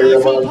 Hej, I'd like to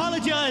grabbar.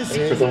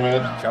 apologize Tack så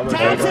mycket. to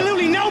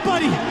absolutely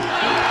nobody